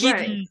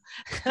hidden,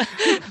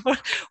 right.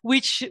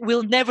 which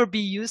will never be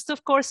used,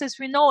 of course, as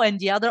we know. And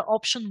the other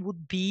option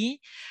would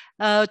be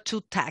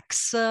to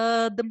tax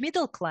the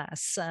middle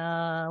class.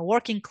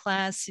 Working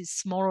class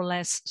is more or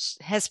less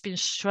has been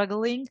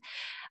struggling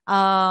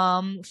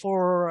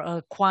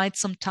for quite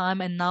some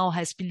time, and now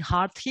has been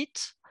hard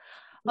hit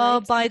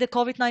by the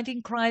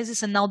COVID-19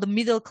 crisis. And now the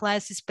middle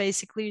class is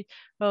basically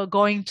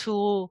going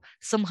to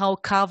somehow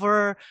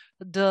cover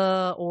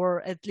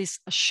or at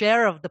least a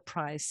share of the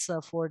price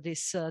for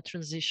this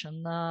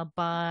transition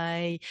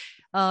by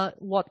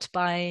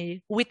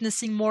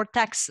witnessing more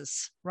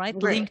taxes, right?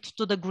 Linked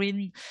to the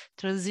green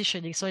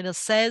transitioning. So in a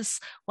sense,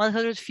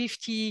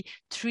 150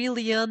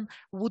 trillion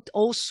would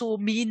also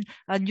mean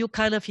a new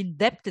kind of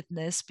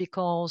indebtedness,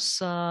 because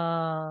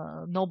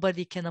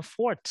nobody can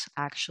afford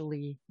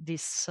actually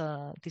this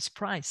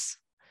price.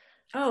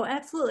 Oh,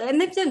 absolutely. And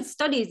they've done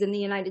studies in the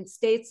United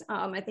States.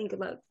 I think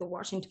about the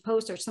Washington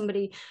Post or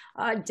somebody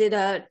did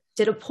a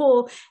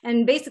poll,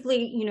 and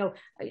basically,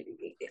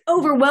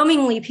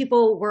 overwhelmingly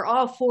people were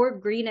all for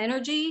green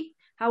energy.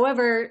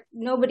 However,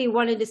 nobody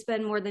wanted to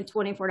spend more than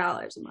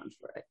 $24 a month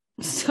for it.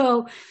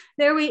 So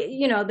there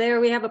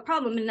we have a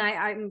problem. And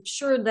I'm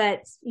sure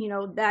that,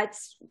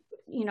 that's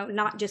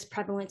not just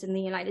prevalent in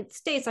the United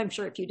States. I'm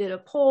sure if you did a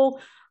poll,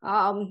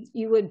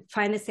 you would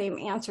find the same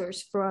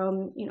answers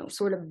from,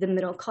 sort of the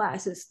middle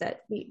classes,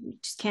 that we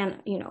just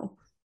can't,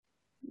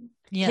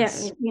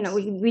 yes.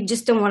 We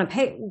just don't want to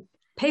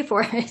pay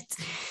for it.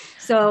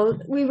 So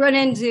we run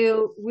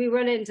into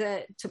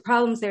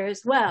problems there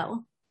as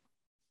well.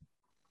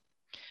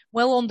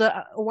 Well, on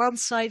the one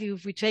side,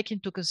 if we take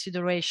into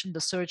consideration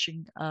the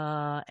surging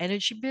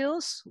energy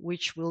bills,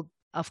 which will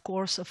of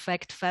course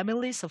affect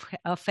families,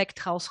 affect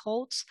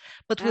households,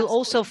 but Absolutely. Will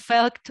also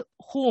affect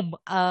whom?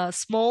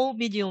 Small,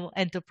 medium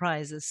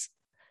enterprises,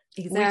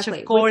 exactly.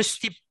 Which of course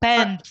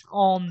depend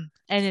on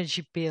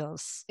energy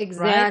bills.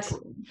 Exactly,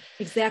 right?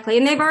 Exactly,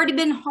 and they've already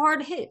been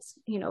hard hit,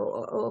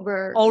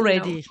 over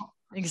already.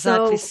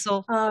 Exactly.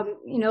 So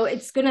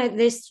it's gonna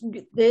this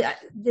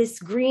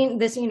green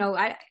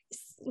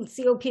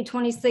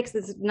COP26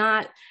 is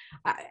not,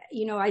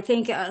 I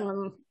think they're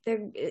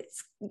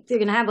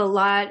going to have a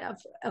lot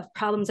of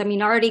problems. I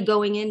mean, already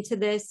going into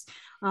this,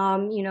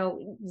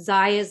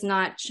 Xi is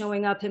not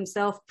showing up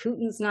himself.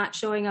 Putin's not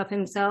showing up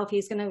himself.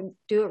 He's going to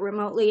do it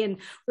remotely. And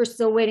we're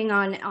still waiting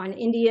on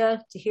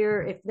India to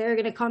hear if they're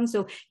going to come.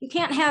 So you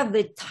can't have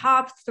the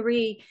top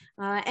 3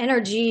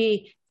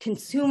 energy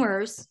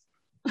consumers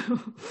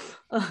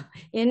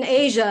in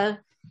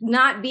Asia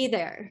not be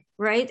there,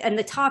 right? And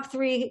the top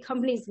 3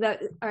 companies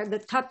that are the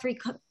top 3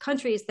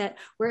 countries that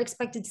we're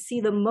expected to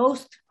see the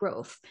most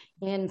growth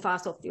in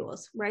fossil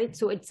fuels, right?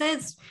 So it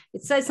says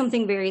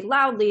something very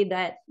loudly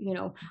that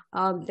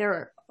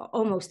they're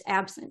almost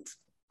absent.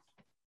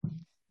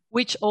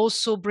 Which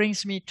also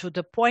brings me to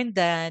the point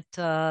that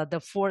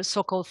the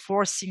so-called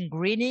forcing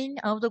greening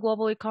of the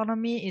global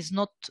economy is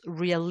not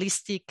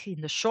realistic in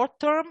the short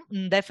term,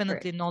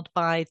 definitely not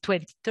by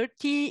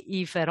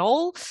 2030, if at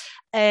all.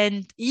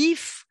 And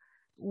if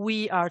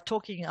we are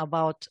talking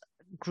about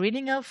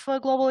greening of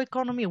global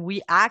economy,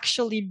 we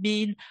actually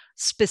mean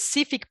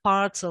specific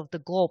parts of the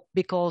globe,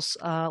 because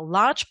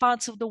large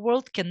parts of the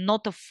world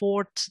cannot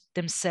afford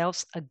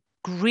themselves a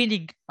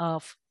greening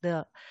of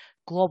the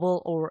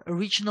global or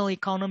regional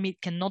economy,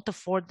 cannot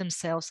afford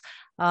themselves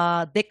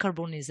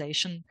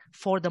decarbonization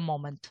for the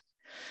moment.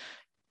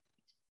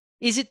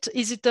 Is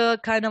it a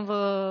kind of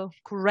a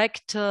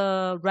correct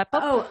wrap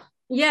up? Oh,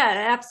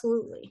 yeah,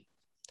 absolutely.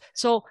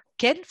 So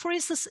can, for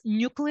instance,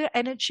 nuclear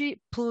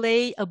energy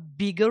play a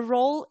bigger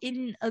role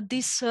in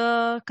these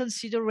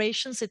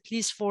considerations, at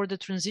least for the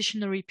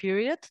transitionary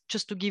period?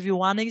 Just to give you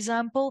one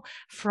example,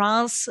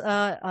 France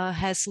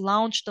has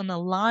launched an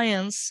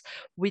alliance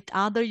with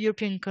other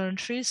European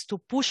countries to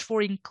push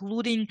for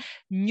including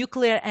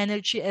nuclear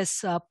energy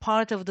as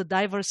part of the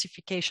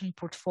diversification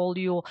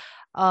portfolio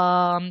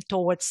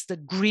towards the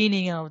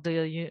greening of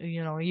the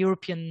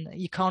European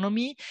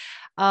economy.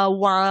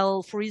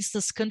 While, for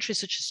instance, countries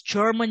such as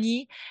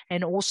Germany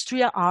and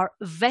Austria are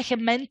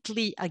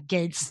vehemently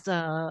against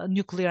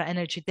nuclear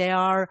energy. They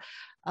are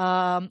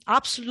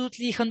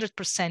absolutely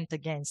 100%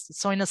 against it.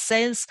 So in a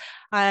sense,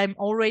 I'm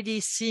already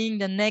seeing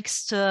the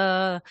next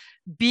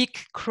big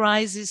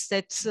crisis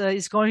that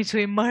is going to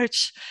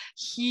emerge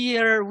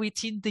here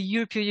within the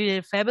European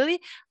Union family.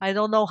 I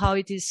don't know how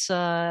it is,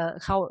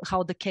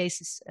 how the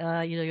case is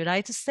in the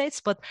United States,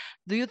 but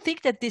do you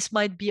think that this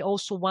might be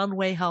also one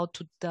way how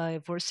to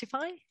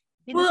diversify?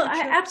 Well,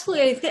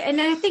 absolutely.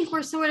 And I think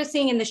we're sort of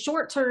seeing in the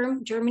short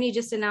term, Germany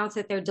just announced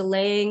that they're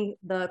delaying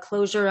the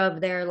closure of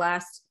their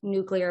last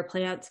nuclear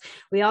plants.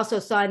 We also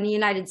saw in the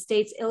United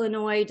States,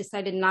 Illinois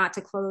decided not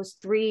to close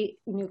 3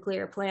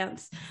 nuclear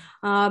plants.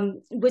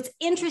 What's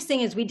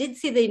interesting is we did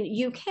see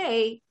the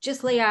UK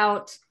just lay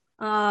out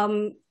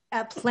a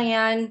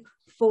plan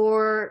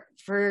for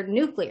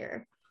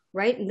nuclear.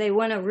 Right, and they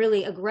want to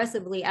really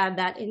aggressively add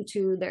that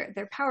into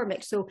their power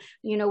mix. So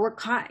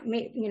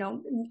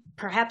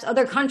perhaps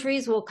other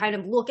countries will kind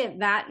of look at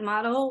that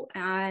model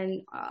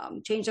and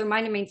change their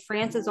mind. I mean,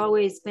 France has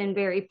always been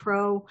very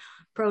pro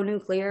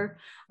nuclear,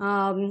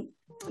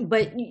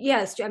 but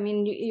yes, I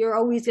mean, you're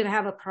always going to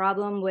have a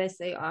problem with,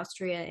 say,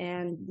 Austria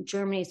and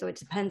Germany. So it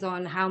depends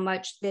on how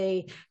much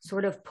they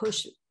sort of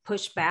push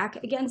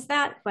back against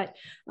that. But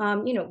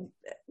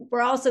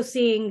we're also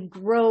seeing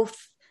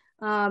growth.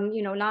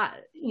 Not,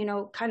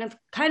 kind of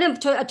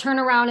a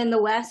turnaround in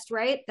the West,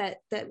 right? That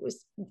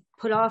was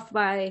put off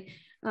by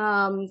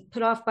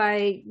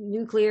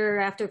nuclear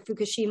after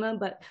Fukushima,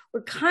 but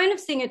we're kind of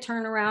seeing a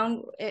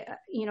turnaround,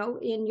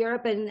 in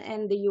Europe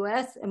and the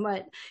US.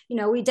 But,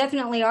 we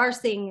definitely are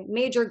seeing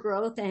major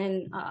growth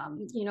in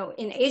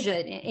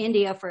Asia, in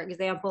India, for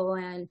example,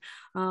 and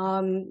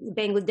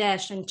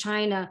Bangladesh and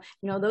China.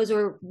 Those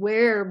are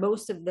where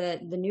most of the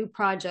new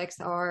projects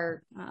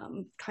are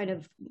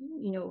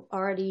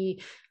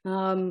already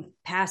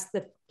past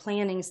the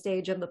planning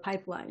stage of the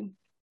pipeline.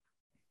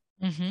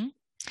 Mm-hmm.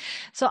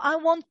 So I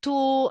want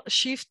to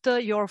shift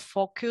your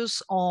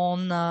focus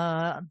on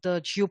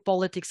the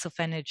geopolitics of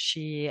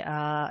energy,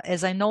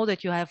 as I know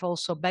that you have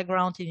also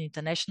background in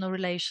international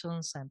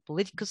relations and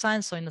political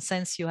science. So in a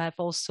sense, you have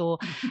also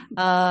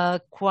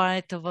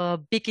quite of a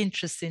big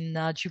interest in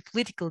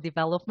geopolitical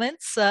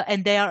developments,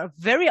 and they are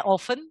very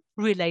often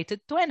related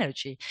to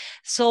energy.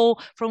 So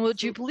from a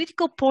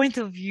geopolitical point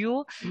of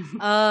view,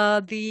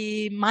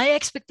 my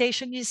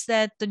expectation is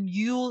that the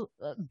new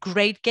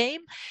great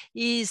game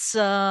is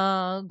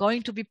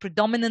going to be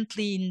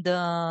predominantly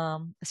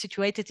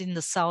situated in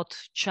the South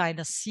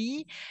China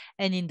Sea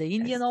and in the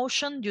Indian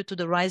Ocean, due to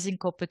the rising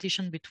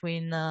competition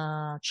between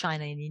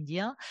China and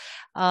India.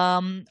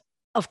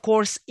 Of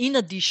course, in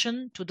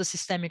addition to the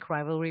systemic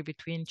rivalry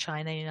between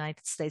China and the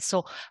United States.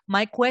 So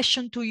my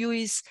question to you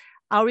is,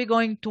 are we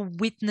going to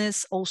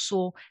witness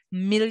also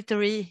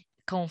military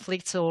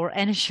conflicts or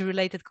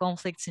energy-related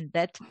conflicts in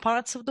that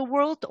parts of the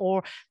world?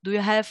 Or do you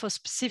have a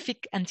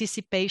specific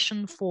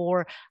anticipation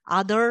for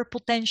other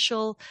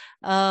potential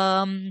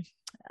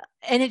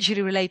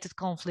energy-related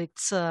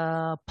conflicts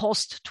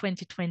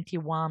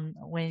post-2021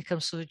 when it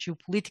comes to the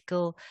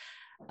geopolitical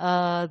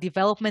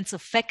developments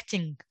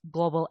affecting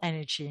global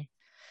energy?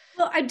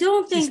 Well, I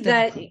don't think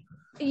that,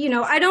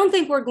 I don't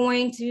think we're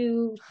going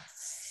to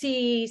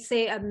see,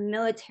 say, a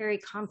military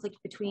conflict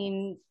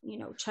between,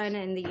 China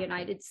and the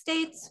United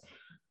States,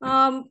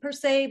 per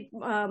se.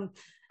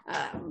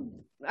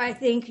 I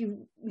think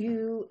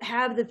you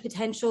have the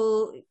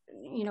potential,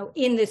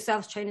 in the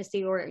South China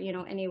Sea or,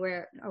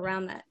 anywhere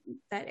around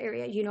that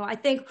area. I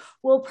think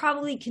we'll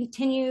probably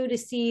continue to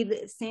see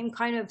the same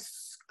kind of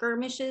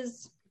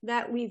skirmishes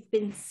that we've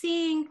been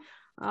seeing.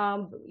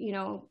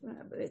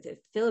 The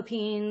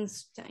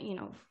Philippines,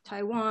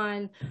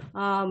 Taiwan,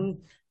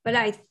 but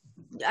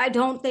I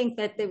don't think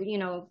that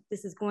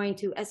this is going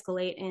to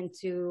escalate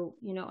into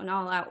an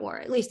all-out war.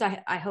 At least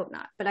I hope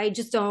not. But I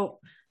just don't.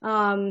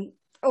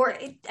 or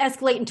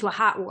escalate into a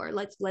hot war.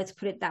 Let's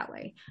put it that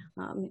way.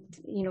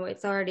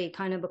 It's already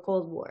kind of a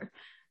Cold War.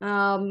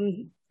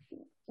 Then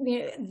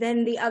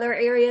the other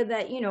area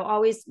that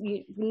always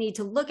you need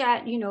to look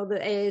at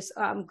is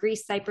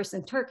Greece, Cyprus,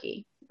 and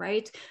Turkey,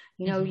 right?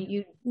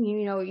 You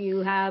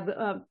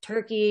have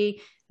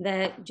Turkey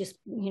that just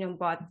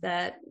bought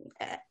that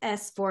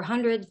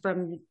S-400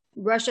 from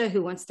Russia,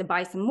 who wants to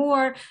buy some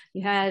more.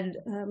 You had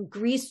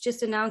Greece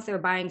just announced they're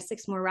buying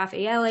 6 more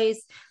Rafales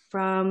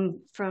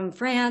from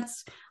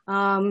France.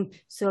 So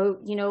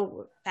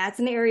that's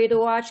an area to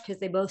watch because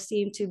they both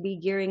seem to be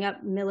gearing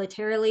up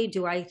militarily.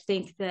 Do I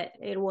think that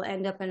it will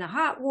end up in a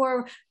hot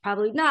war?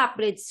 Probably not,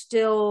 but it's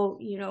still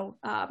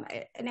an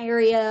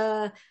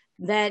area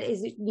that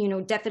is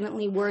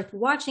definitely worth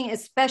watching,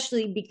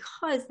 especially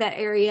because that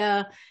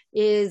area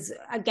is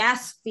a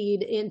gas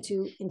feed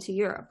into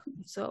Europe.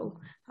 So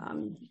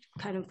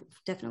kind of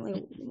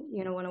definitely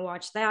want to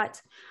watch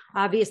that.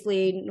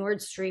 Obviously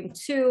Nord Stream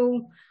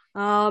 2,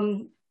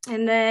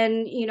 and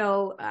then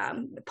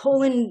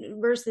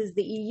Poland versus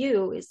the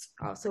EU is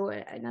also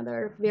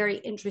another very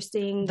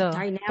interesting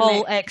dynamic.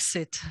 Pole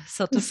exit,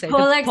 so to say.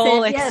 Pole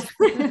exit, yes.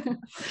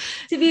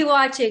 To be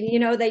watching.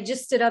 They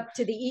just stood up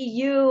to the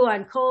EU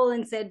on coal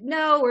and said,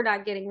 no, we're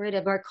not getting rid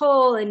of our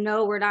coal, and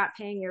no, we're not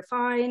paying your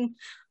fine.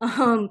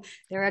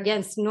 They're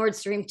against Nord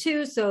Stream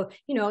 2, so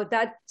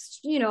that's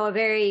a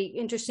very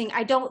interesting.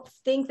 I don't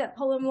think that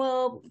Poland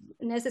will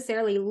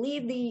necessarily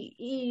leave the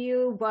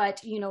EU,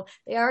 but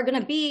they are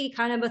going to be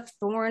kind of a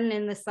thorn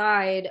in the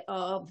side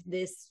of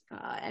this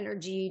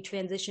energy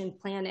transition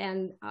plan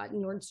and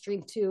Nord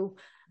Stream 2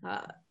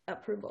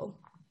 approval.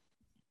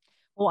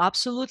 Oh,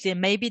 absolutely. And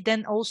maybe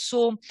then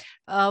also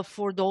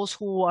for those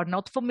who are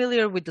not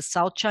familiar with the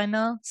South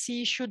China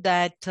Sea issue,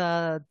 that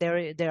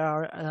there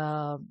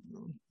are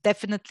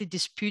definitely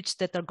disputes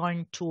that are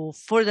going to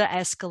further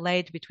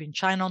escalate between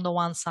China on the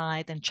one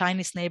side and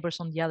Chinese neighbors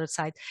on the other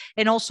side.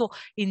 And also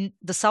in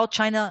the South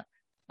China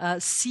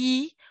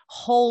Sea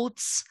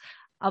holds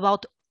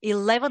about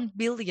 11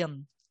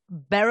 billion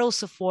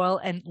barrels of oil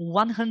and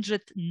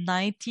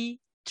 190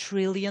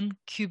 trillion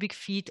cubic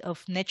feet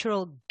of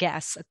natural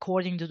gas,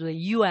 according to the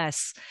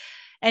US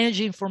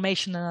Energy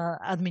Information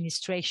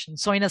Administration.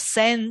 So in a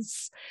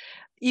sense,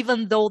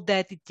 even though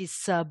that it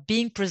is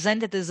being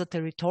presented as a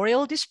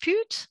territorial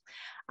dispute,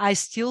 I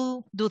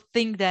still do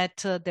think that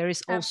there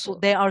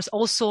are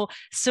also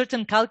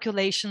certain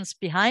calculations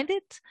behind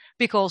it,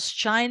 because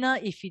China,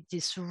 if it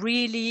is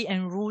really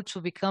en route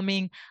to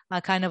becoming a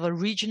kind of a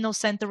regional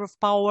center of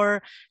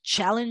power,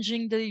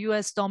 challenging the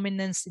US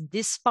dominance in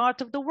this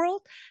part of the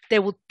world, they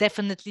would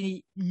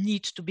definitely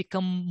need to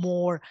become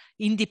more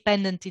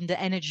independent in the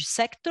energy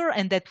sector.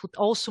 And that would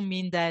also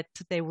mean that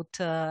they would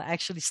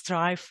actually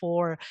strive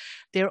for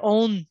their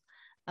own,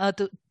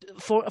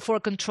 for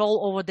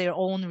control over their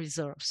own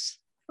reserves.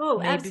 Oh,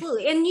 maybe.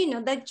 Absolutely.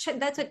 And,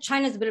 that's what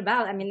China's been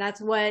about. I mean,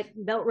 that's what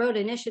Belt Road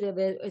Initiative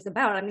is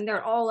about. I mean,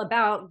 they're all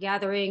about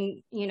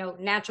gathering,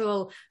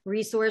 natural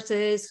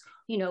resources,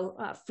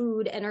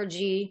 food,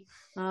 energy,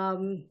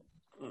 metals,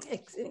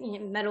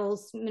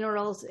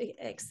 minerals,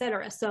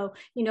 etc. So,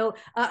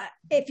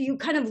 if you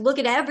kind of look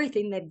at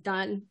everything they've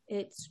done,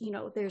 it's,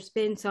 there's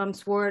been some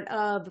sort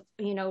of,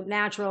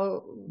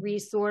 natural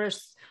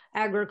resource,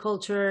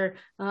 agriculture,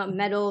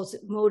 metals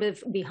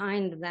motive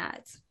behind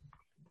that.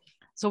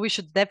 So we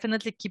should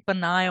definitely keep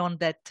an eye on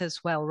that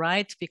as well,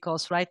 right?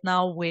 Because right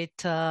now with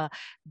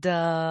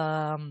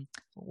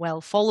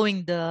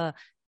following the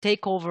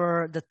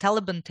takeover, the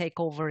Taliban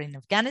takeover in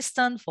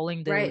Afghanistan,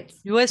 following the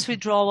US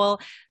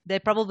withdrawal, they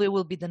probably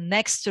will be the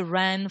next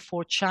Iran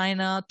for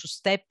China to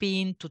step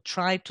in, to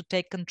try to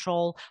take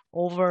control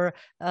over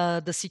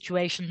the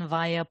situation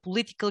via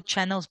political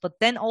channels, but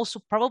then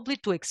also probably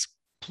to explore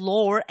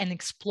and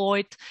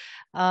exploit,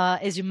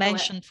 as you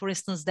mentioned, for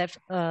instance,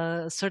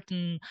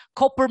 certain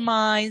copper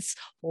mines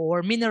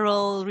or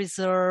mineral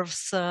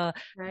reserves.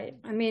 Right.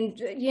 I mean,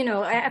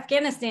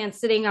 Afghanistan's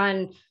sitting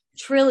on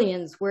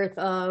trillions worth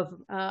of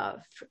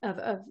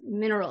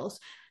minerals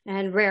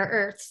and rare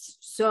earths.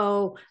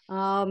 So,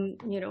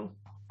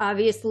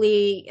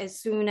 obviously, as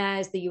soon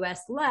as the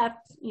US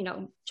left,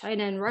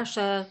 China and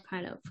Russia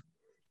kind of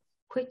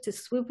quick to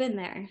swoop in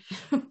there.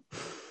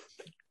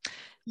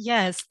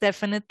 Yes,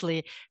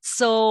 definitely.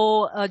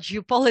 So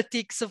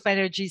geopolitics of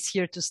energy is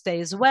here to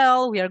stay as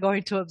well. We are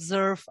going to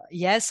observe,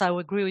 yes, I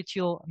would agree with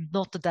you,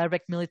 not a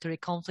direct military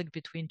conflict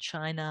between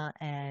China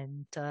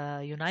and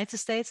United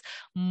States.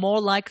 More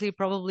likely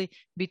probably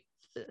be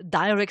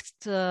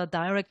direct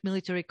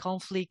military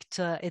conflict,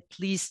 at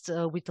least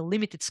with a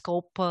limited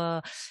scope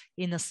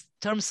in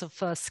terms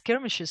of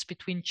skirmishes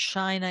between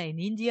China and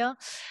India.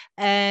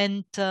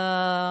 And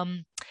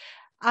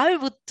I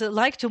would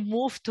like to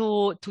move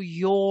to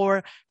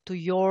your to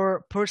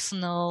your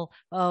personal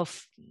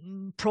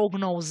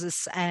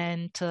prognosis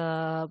and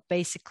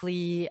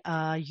basically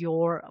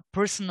your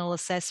personal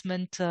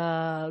assessment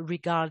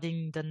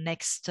regarding the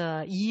next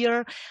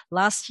year.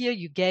 Last year,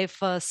 you gave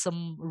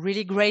some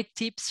really great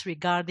tips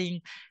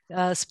regarding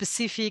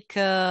specific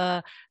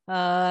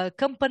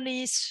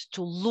companies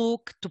to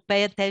look, to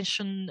pay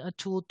attention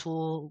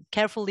to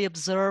carefully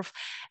observe.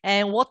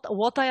 And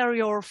what are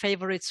your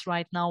favorites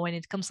right now when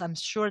it comes? I'm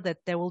sure that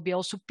there will be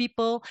also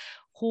people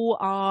who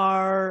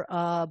are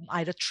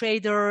either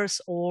traders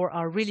or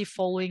are really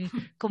following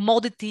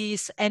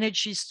commodities,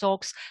 energy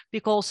stocks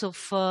because of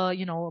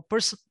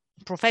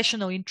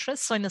professional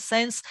interest. So in a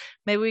sense,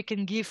 maybe we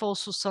can give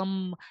also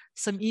some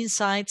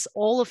insights.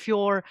 All of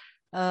your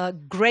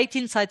great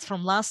insights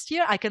from last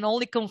year, I can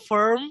only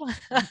confirm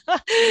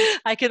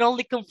I can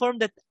only confirm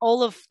that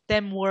all of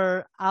them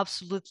were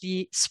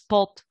absolutely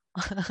spot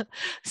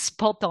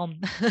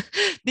on.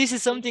 This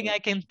is something I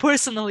can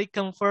personally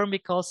confirm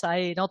because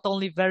I not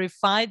only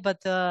verified, but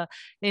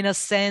in a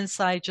sense,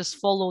 I just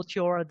followed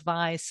your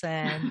advice,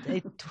 and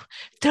it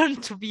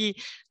turned to be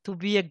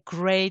a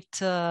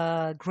great,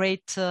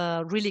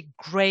 really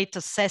great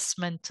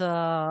assessment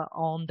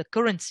on the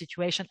current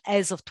situation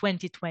as of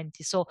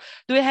 2020. So,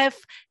 do you have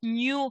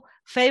new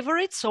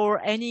favorites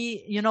or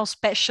any,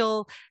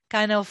 special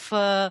kind of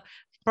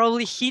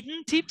probably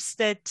hidden tips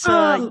that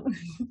well,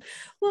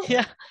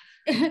 yeah.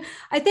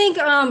 I think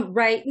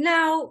right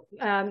now,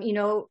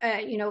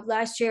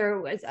 last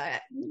year was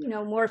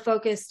more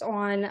focused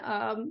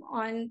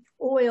on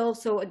oil.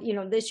 So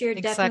this year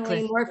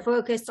definitely more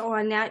focused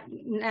on that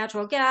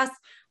natural gas,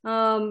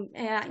 and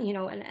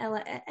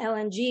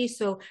LNG.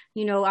 So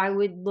I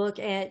would look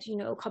at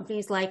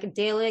companies like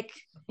Delek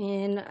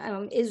in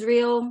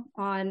Israel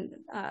on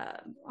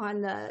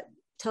the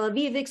Tel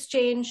Aviv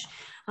exchange,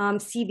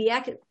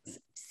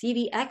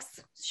 CVX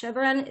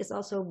Chevron is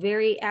also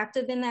very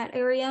active in that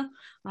area.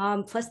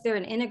 Plus, they're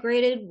an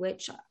integrated,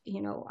 which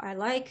I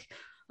like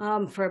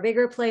for a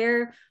bigger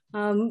player.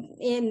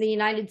 In the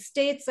United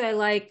States, I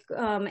like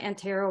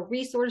Antero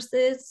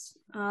Resources.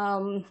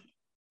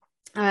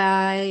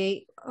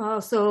 I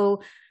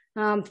also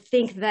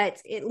think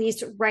that at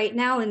least right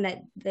now in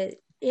the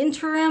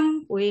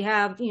interim, we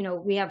have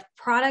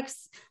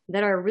products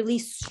that are really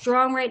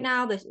strong right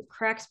now. The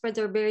crack spreads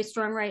are very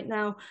strong right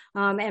now,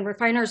 and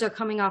refiners are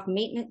coming off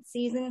maintenance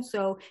season.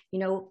 So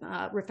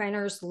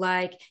refiners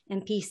like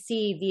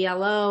MPC,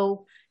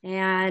 VLO,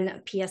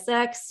 and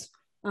PSX,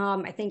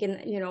 I think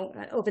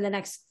over the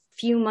next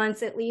few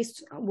months at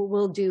least,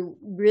 will do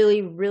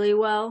really, really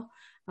well.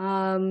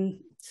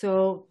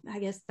 So I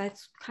guess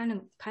that's kind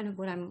of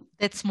what I'm.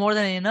 That's more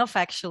than enough,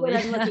 actually.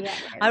 What I'm looking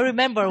at right I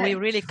remember we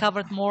really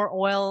covered more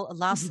oil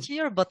last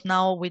year, but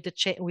now with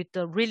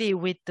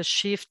the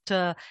shift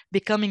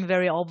becoming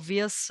very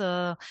obvious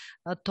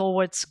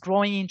towards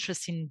growing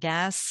interest in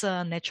gas,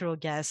 natural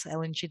gas,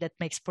 LNG, that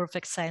makes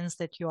perfect sense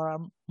that you are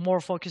more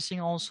focusing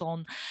also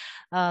on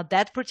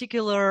that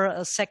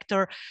particular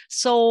sector.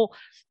 So,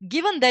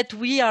 given that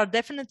we are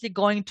definitely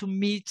going to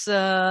meet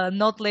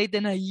not late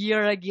than a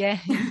year again.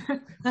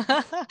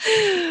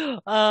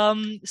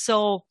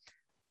 So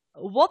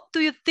what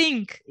do you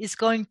think is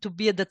going to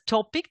be the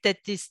topic that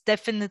is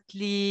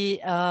definitely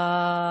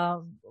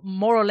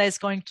more or less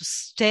going to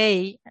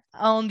stay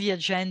on the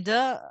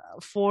agenda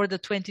for the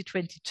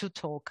 2022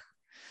 talk?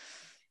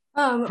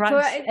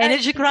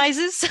 Energy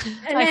crisis?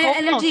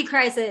 Energy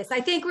crisis. I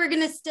think we're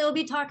going to still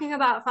be talking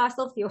about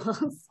fossil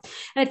fuels.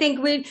 I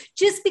think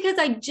because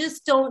I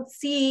just don't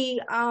see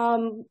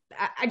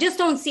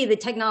the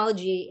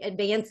technology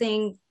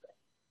advancing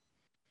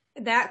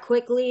that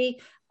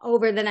quickly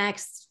over the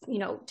next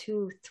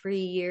 2-3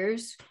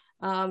 years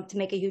to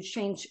make a huge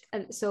change.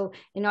 So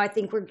I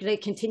think we're going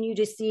to continue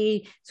to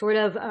see sort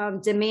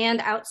of demand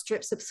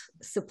outstrip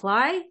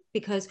supply,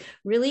 because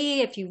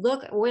really, if you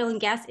look, oil and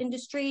gas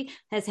industry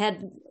has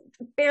had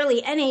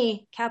barely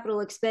any capital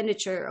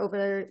expenditure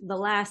over the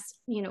last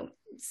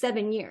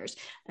 7 years,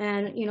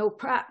 and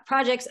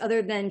projects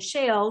other than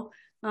shale.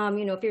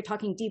 If you're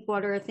talking deep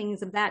water,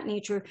 things of that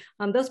nature,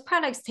 those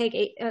projects take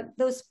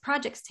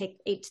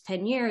 8 to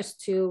 10 years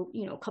to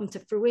come to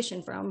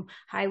fruition, from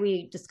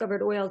highly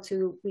discovered oil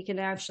to we can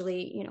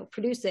actually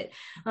produce it.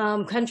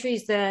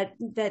 Countries that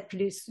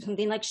produce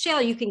something like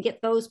shale, you can get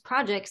those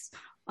projects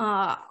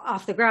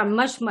off the ground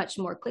much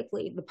more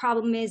quickly. The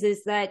problem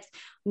is that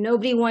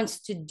nobody wants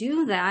to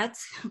do that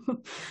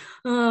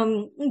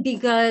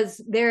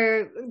because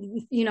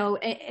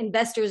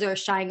investors are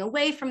shying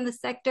away from the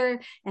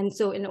sector. And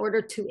so in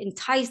order to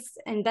entice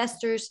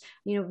investors,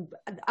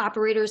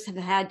 operators have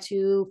had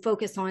to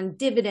focus on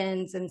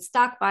dividends and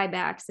stock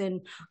buybacks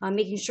and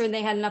making sure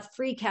they had enough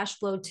free cash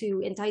flow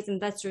to entice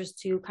investors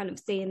to kind of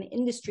stay in the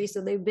industry. So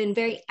they've been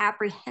very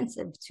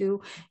apprehensive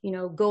to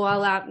go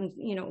all out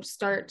and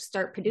start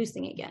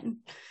producing again.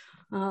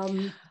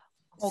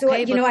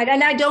 Okay, so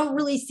I don't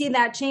really see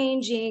that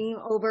changing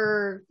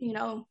over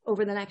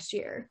the next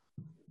year.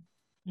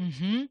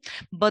 Mm-hmm.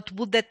 But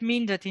would that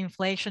mean that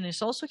inflation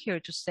is also here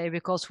to stay?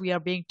 Because we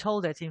are being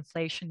told that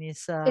inflation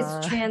is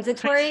It's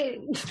transitory.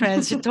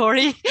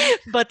 transitory.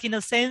 But in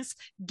a sense,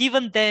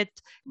 given that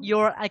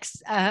your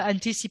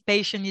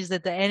anticipation is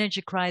that the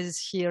energy crisis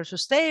is here to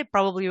stay,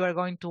 probably we are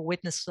going to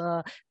witness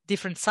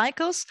different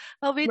cycles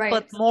of it, Right.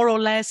 but more or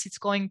less it's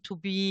going to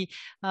be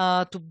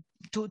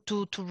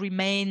to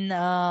remain,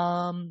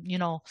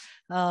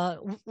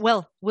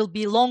 will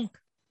be long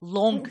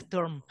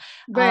term.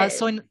 Right.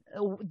 So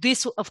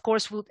this, of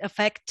course, will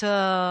affect.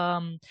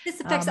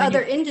 This affects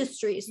other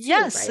industries too,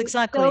 yes, right?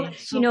 exactly.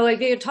 So, if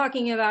you're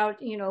talking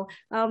about,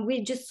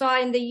 we just saw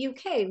in the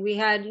UK, we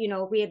had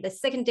the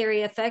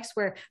secondary effects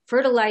where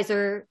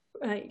fertilizer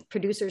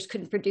producers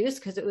couldn't produce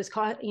because it was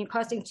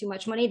costing too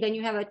much money. Then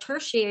you have a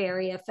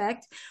tertiary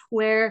effect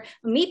where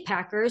meat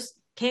packers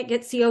can't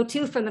get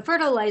CO2 from the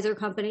fertilizer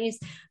companies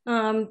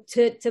to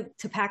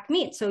pack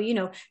meat. So,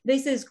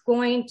 this is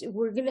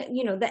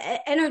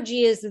the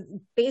energy is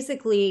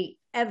basically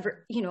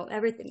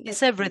everything.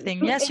 It's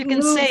everything. Yes, you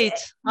can say it.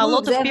 A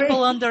lot of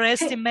people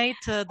underestimate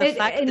the fact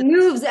that it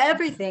moves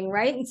everything,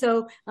 right? And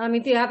so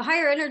if you have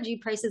higher energy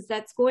prices,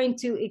 that's going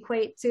to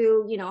equate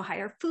to,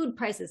 higher food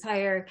prices,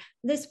 higher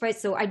this price.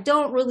 So I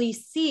don't really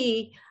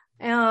see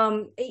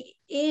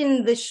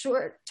in the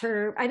short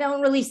term, I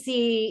don't really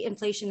see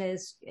inflation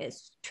as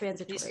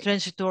transitory. It's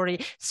transitory.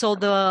 So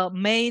the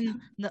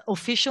main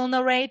official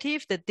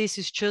narrative that this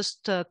is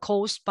just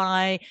caused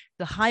by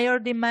the higher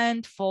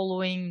demand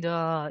following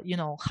the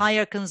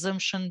higher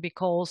consumption,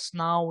 because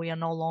now we are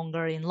no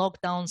longer in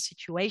lockdown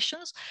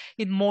situations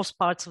in most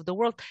parts of the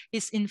world,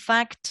 is in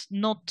fact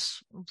not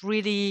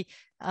really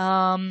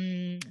not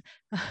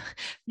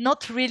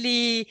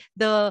really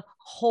the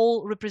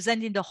whole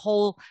representing the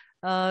whole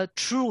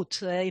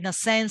truth. In a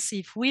sense,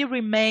 if we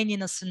remain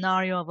in a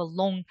scenario of a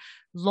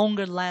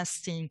longer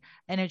lasting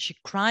energy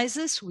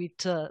crisis with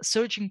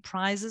surging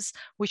prices,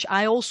 which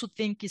I also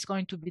think is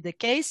going to be the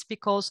case,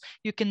 because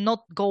you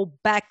cannot go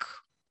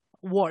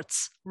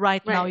backwards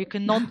right now. You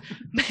cannot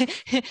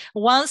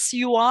once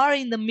you are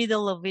in the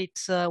middle of it,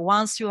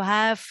 once you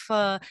have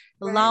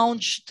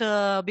launched,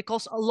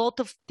 because a lot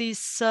of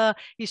this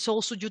is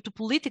also due to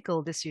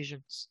political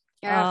decisions.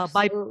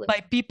 By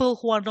people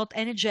who are not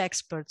energy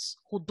experts,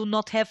 who do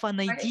not have an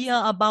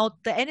idea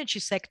about the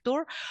energy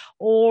sector,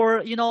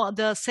 or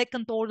the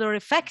second order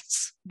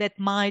effects that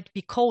might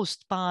be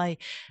caused by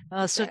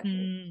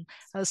sudden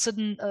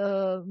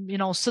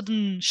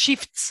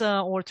shifts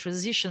or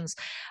transitions.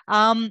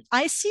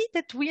 I see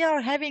that we are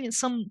having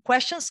some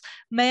questions.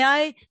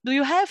 Do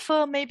you have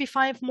maybe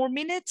 5 more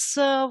minutes?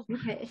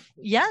 Okay.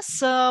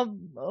 Yes,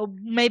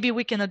 maybe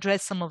we can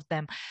address some of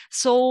them.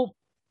 So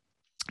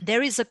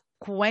there is a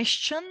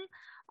question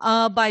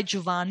by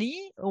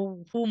Giovanni,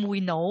 whom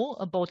we know,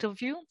 both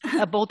of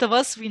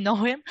us, we know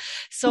him.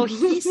 So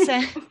he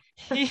said,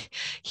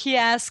 he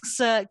asks,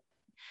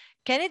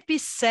 can it be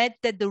said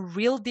that the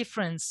real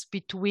difference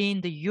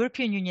between the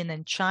European Union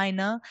and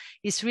China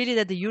is really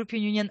that the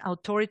European Union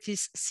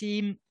authorities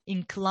seem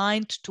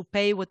inclined to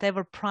pay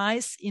whatever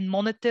price in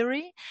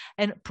monetary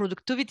and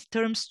productivity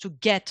terms to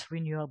get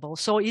renewable?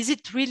 So is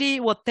it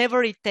really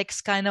whatever it takes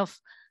kind of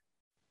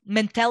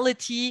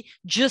mentality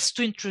just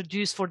to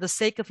introduce, for the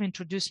sake of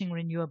introducing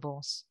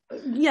renewables?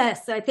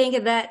 Yes, I think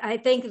it's, I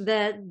think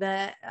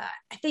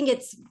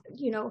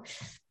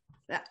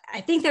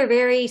they're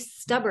very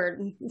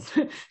stubborn,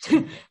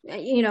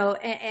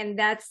 and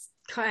that's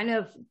kind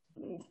of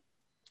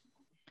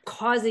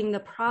causing the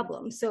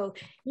problem. So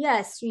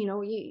yes,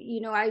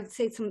 I'd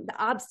say the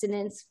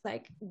obstinance,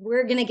 like,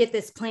 we're going to get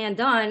this plan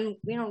done,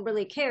 we don't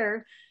really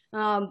care,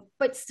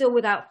 but still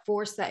without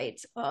foresight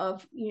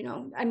of,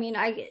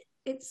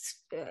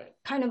 it's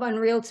kind of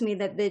unreal to me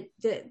that the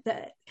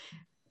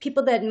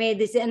people that made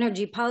these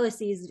energy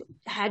policies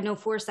had no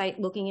foresight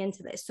looking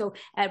into this. So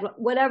at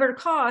whatever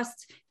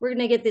cost, we're going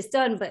to get this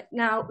done, but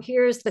now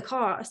here's the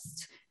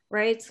cost,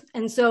 right?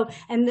 And so,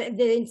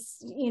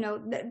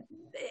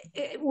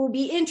 it will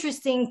be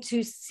interesting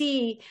to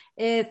see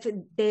if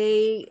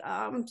they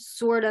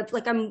sort of,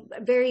 like, I'm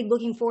very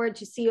looking forward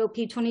to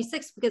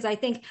COP26, because I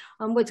think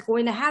what's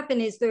going to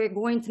happen is they're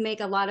going to make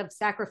a lot of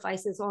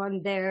sacrifices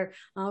on their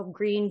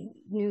Green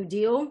New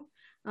Deal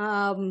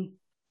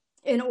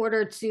in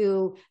order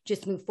to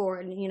just move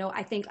forward.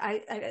 I think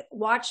I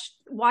watch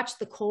what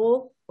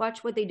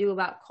they do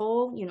about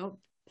coal.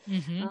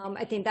 Mm-hmm.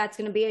 I think that's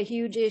going to be a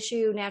huge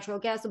issue. Natural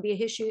gas will be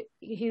a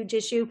huge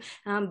issue.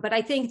 But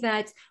I think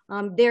that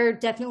they're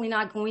definitely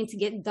not going to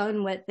get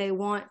done what they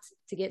want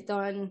to get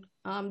done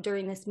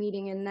during this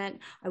meeting, and that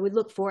I would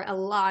look for a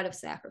lot of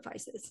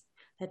sacrifices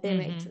that they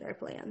make to their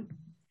plan.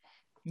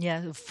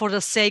 Yeah, for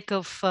the sake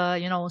of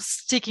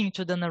sticking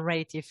to the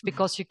narrative,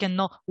 because you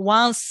cannot,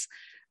 once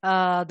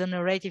the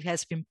narrative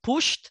has been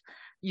pushed,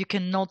 you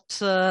cannot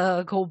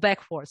go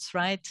backwards,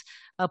 right?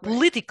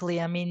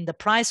 politically, I mean, the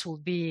price will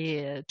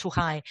be too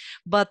high.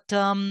 But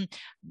one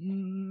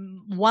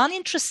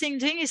interesting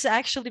thing is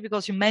actually,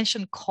 because you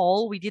mentioned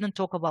coal, we didn't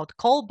talk about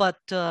coal, but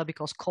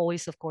because coal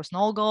is, of course,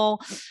 no-go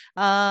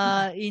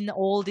in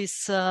all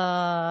these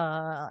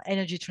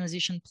energy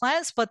transition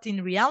plans. But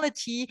in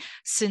reality,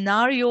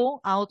 scenario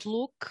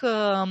outlook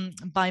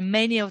by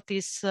many of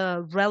these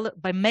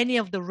by many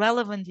of the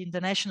relevant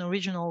international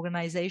regional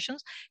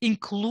organizations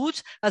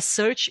includes a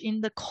surge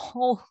in the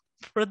coal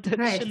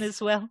production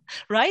as well,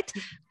 right?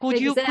 Could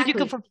you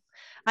confirm?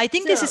 I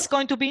think this is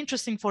going to be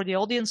interesting for the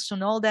audience to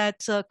know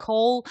that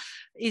coal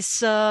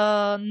is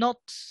not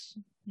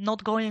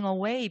going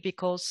away,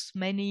 because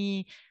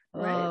many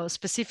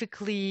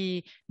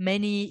specifically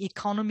many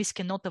economies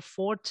cannot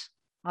afford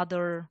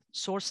other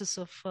sources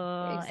of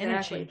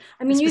energy.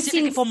 I mean,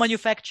 specifically for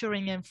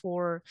manufacturing and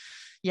for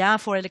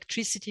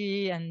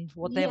electricity and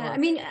whatever. Yeah, I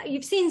mean,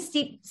 you've seen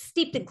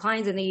steep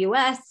declines in the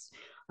U.S.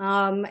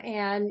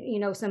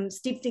 And some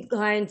steep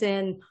declines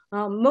in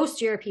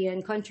most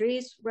European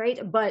countries, right?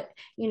 But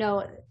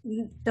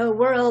the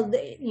world,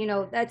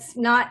 that's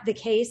not the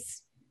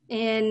case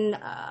in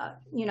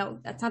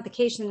that's not the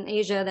case in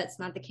Asia. That's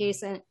not the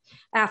case in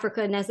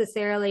Africa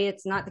necessarily.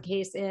 It's not the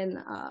case in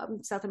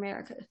South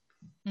America.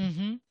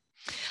 Mm-hmm.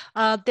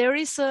 There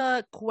is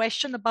a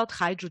question about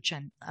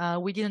hydrogen.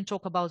 We didn't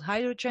talk about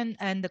hydrogen,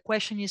 and the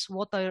question is,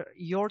 what are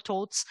your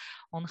thoughts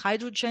on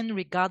hydrogen,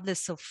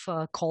 regardless of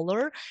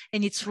color,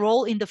 and its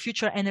role in the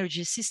future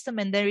energy system?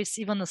 And there is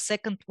even a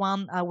second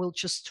one, I will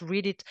just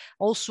read it,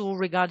 also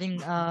regarding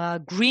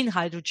green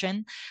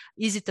hydrogen.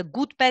 Is it a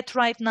good bet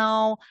right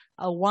now?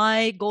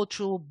 Why go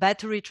through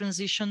battery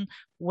transition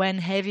when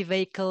heavy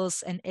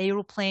vehicles and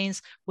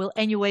aeroplanes will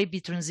anyway be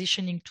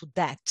transitioning to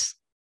that?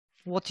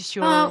 What is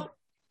your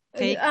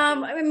take?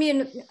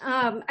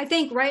 I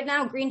think right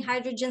now green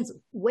hydrogen's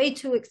way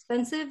too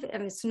expensive,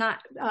 and it's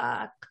not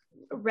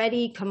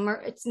ready.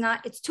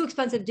 It's too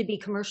expensive to be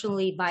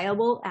commercially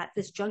viable at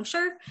this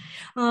juncture.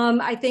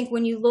 I think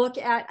when you look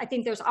at, I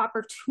think there's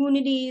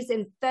opportunities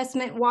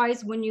investment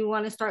wise when you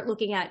want to start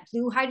looking at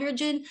blue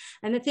hydrogen.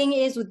 And the thing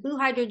is with blue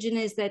hydrogen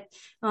is that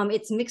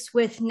it's mixed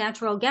with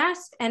natural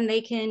gas, and they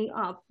can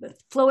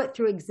flow it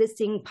through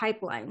existing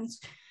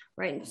pipelines.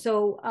 Right.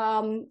 So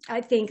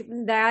I think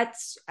in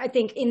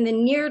the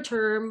near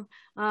term,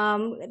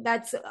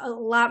 that's a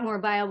lot more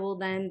viable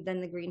than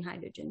the green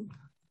hydrogen.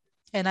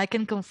 And I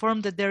can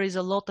confirm that there is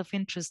a lot of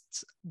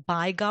interest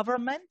by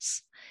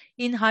governments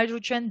in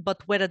hydrogen,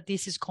 but whether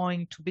this is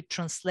going to be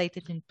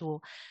translated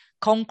into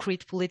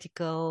concrete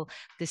political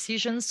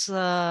decisions,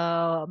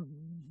 I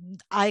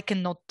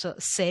cannot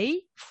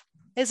say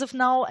as of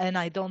now.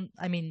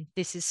 And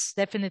this is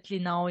definitely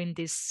now in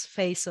this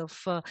phase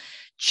of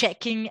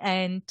checking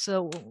and,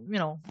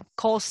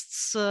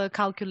 costs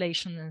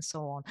calculation and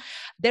so on.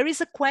 There is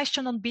a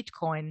question on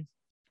Bitcoin.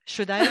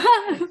 Should I?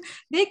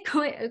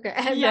 Bitcoin,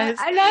 okay. Yes.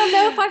 I don't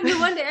know if I'm the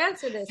one to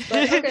answer this,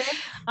 but okay.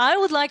 I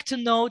would like to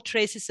know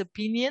Tracy's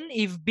opinion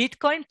if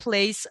Bitcoin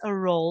plays a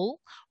role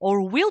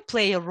or will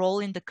play a role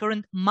in the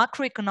current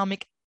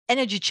macroeconomic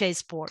energy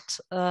chessboard.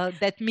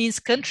 That means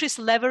countries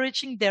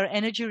leveraging their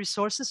energy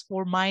resources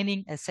for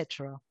mining,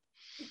 etc.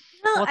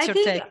 What's your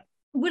take?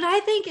 What I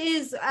think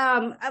is,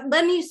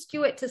 let me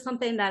skew it to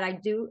something that I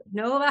do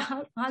know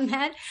about on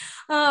that.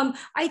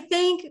 I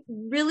think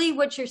really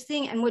what you're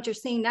seeing and what you're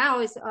seeing now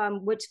is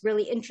what's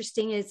really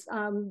interesting is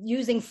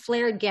using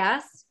flared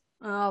gas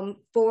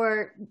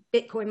for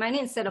Bitcoin mining.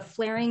 Instead of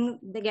flaring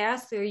the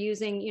gas, they're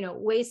using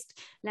waste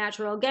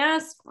natural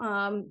gas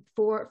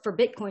for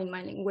Bitcoin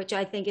mining, which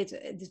I think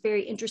is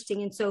very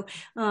interesting. And so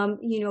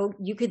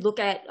you could look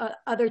at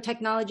other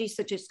technologies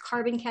such as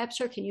carbon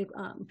capture. Can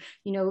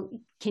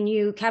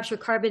you capture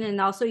carbon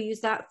and also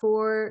use that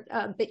for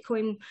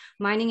Bitcoin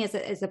mining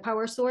as a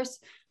power source?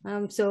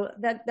 So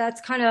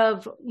that's kind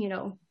of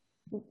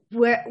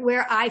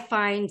where I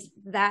find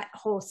that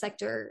whole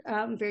sector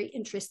very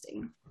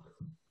interesting.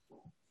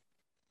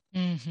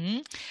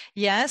 Mm-hmm.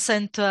 Yes,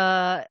 and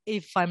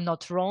if I'm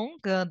not wrong,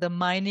 the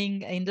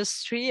mining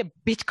industry,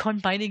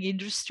 Bitcoin mining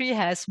industry,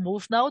 has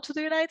moved now to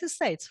the United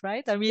States,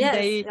 right? I mean,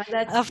 yes,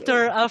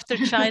 after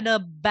China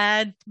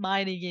banned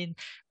mining in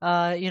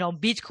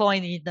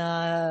Bitcoin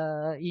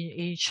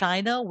in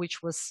China,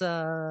 which was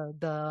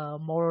the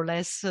more or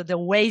less the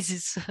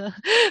oasis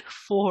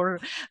for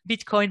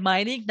Bitcoin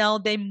mining. Now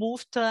they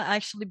moved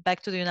actually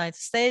back to the United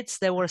States.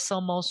 There were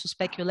some also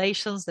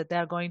speculations that they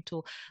are going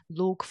to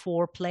look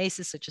for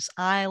places such as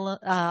Ireland,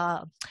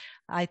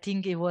 I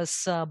think it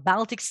was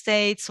Baltic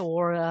states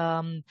or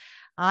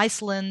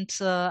Iceland.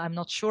 I'm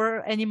not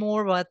sure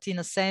anymore, but in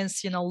a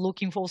sense,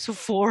 looking also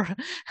for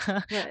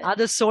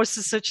other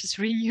sources such as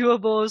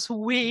renewables,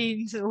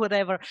 wind,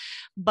 whatever.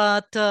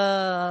 But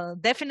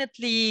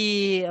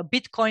definitely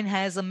Bitcoin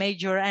has a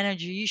major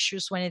energy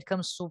issues when it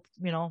comes to,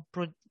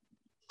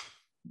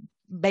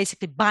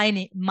 basically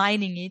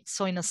mining it.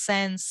 So in a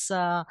sense,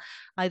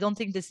 I don't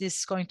think this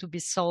is going to be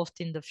solved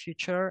in the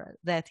future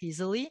that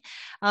easily.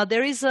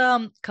 There is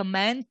a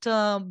comment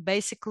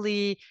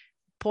basically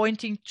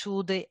pointing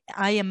to the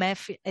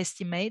IMF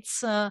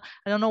estimates. I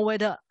don't know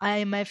whether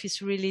IMF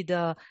is really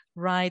the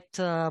right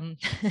the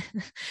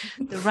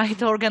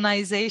right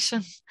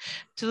organization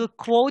to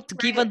quote,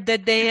 given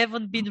that they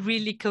haven't been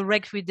really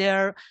correct with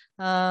their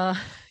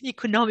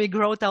economic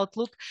growth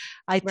outlook.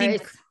 I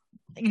think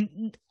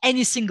in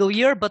any single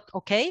year, but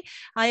okay.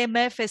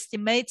 IMF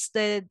estimates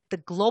that the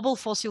global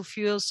fossil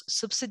fuels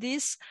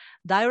subsidies,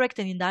 direct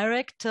and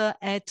indirect,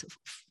 at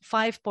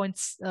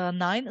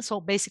 5.9, so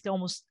basically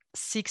almost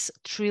 6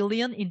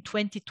 trillion in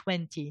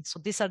 2020. So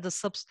these are the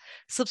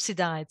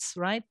subsidies,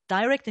 right?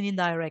 Direct and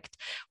indirect.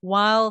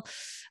 While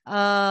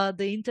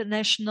the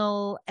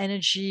International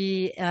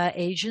Energy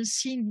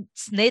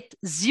Agency's net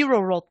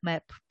zero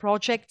roadmap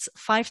projects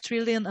 5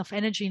 trillion of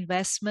energy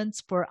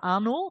investments per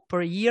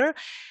year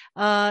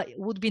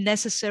would be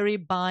necessary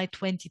by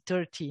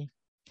 2030.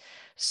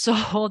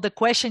 So the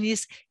question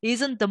is,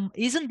 isn't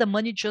the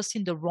money just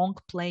in the wrong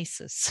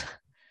places?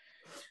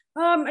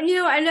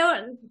 I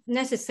don't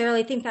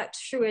necessarily think that's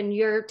true. And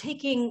you're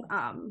taking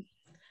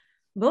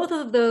both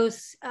of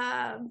those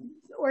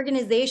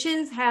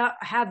organizations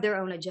have their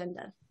own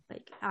agenda.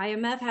 Like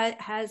IMF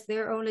has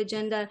their own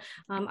agenda.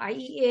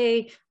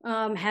 IEA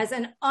has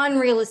an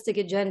unrealistic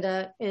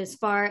agenda as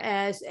far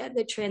as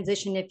the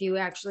transition, if you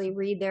actually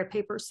read their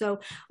paper. So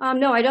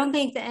no, I don't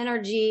think I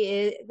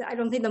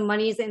don't think the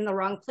money is in the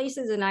wrong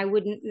places, and I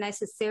wouldn't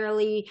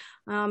necessarily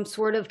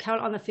sort of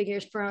count on the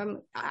figures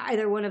from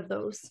either one of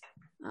those.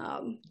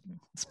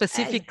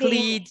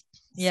 Specifically,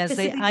 yes,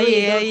 the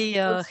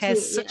IEA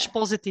has such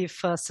positive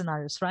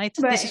scenarios, right?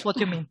 This is what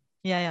you mean.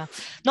 Yeah.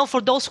 No,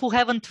 for those who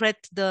haven't read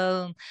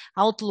the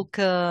outlook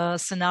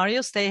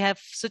scenarios, they have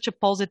such a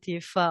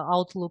positive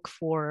outlook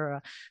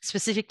for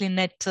specifically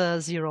net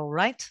zero,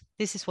 right?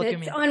 This is what you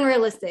mean. It's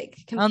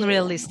unrealistic.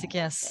 Unrealistic,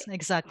 yes,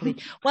 exactly.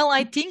 Well,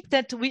 I think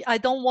that I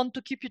don't want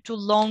to keep you too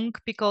long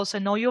because I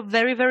know you're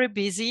very, very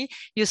busy.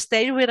 You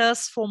stayed with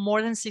us for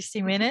more than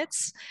 60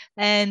 minutes.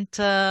 And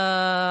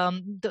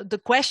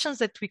the questions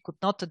that we could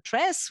not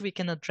address, we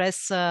can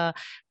address.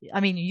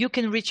 You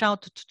can reach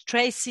out to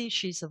Tracy.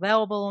 She's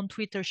available on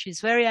Twitter. She's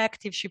very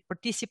active. She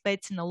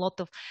participates in a lot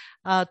of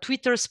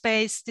Twitter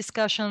space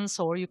discussions,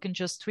 or you can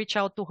just reach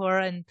out to her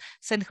and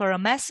send her a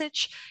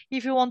message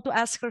if you want to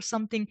ask her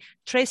something.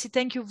 Tracy,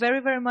 thank you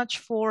very, very much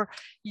for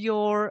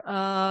your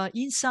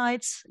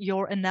insights,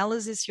 your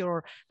analysis,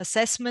 your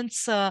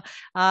assessments.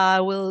 I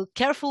will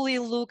carefully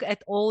look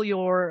at all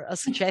your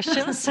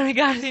suggestions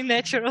regarding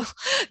natural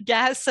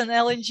gas and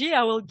LNG.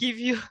 I will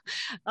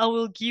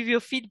give you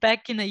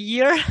feedback in a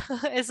year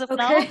as of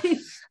now.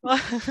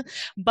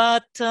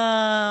 But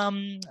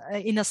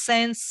in a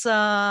sense,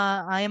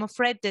 I am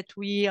afraid that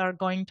we are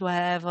going to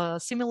have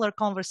a similar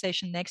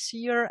conversation next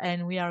year,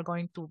 and we are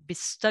going to be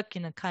stuck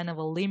in a kind of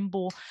a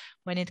limbo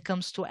when it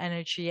comes to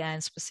energy,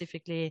 and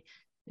specifically,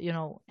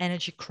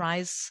 energy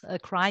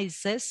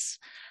crisis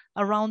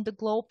around the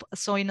globe.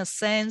 So in a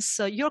sense,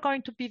 you're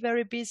going to be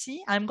very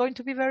busy. I'm going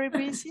to be very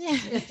busy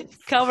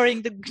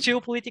covering the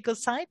geopolitical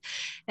side.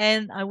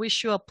 And I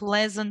wish you a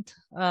pleasant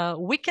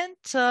weekend.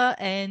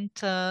 And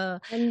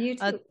you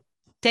too.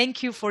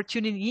 Thank you for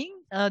tuning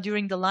in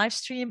during the live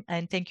stream,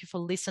 and thank you for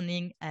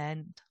listening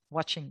and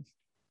watching.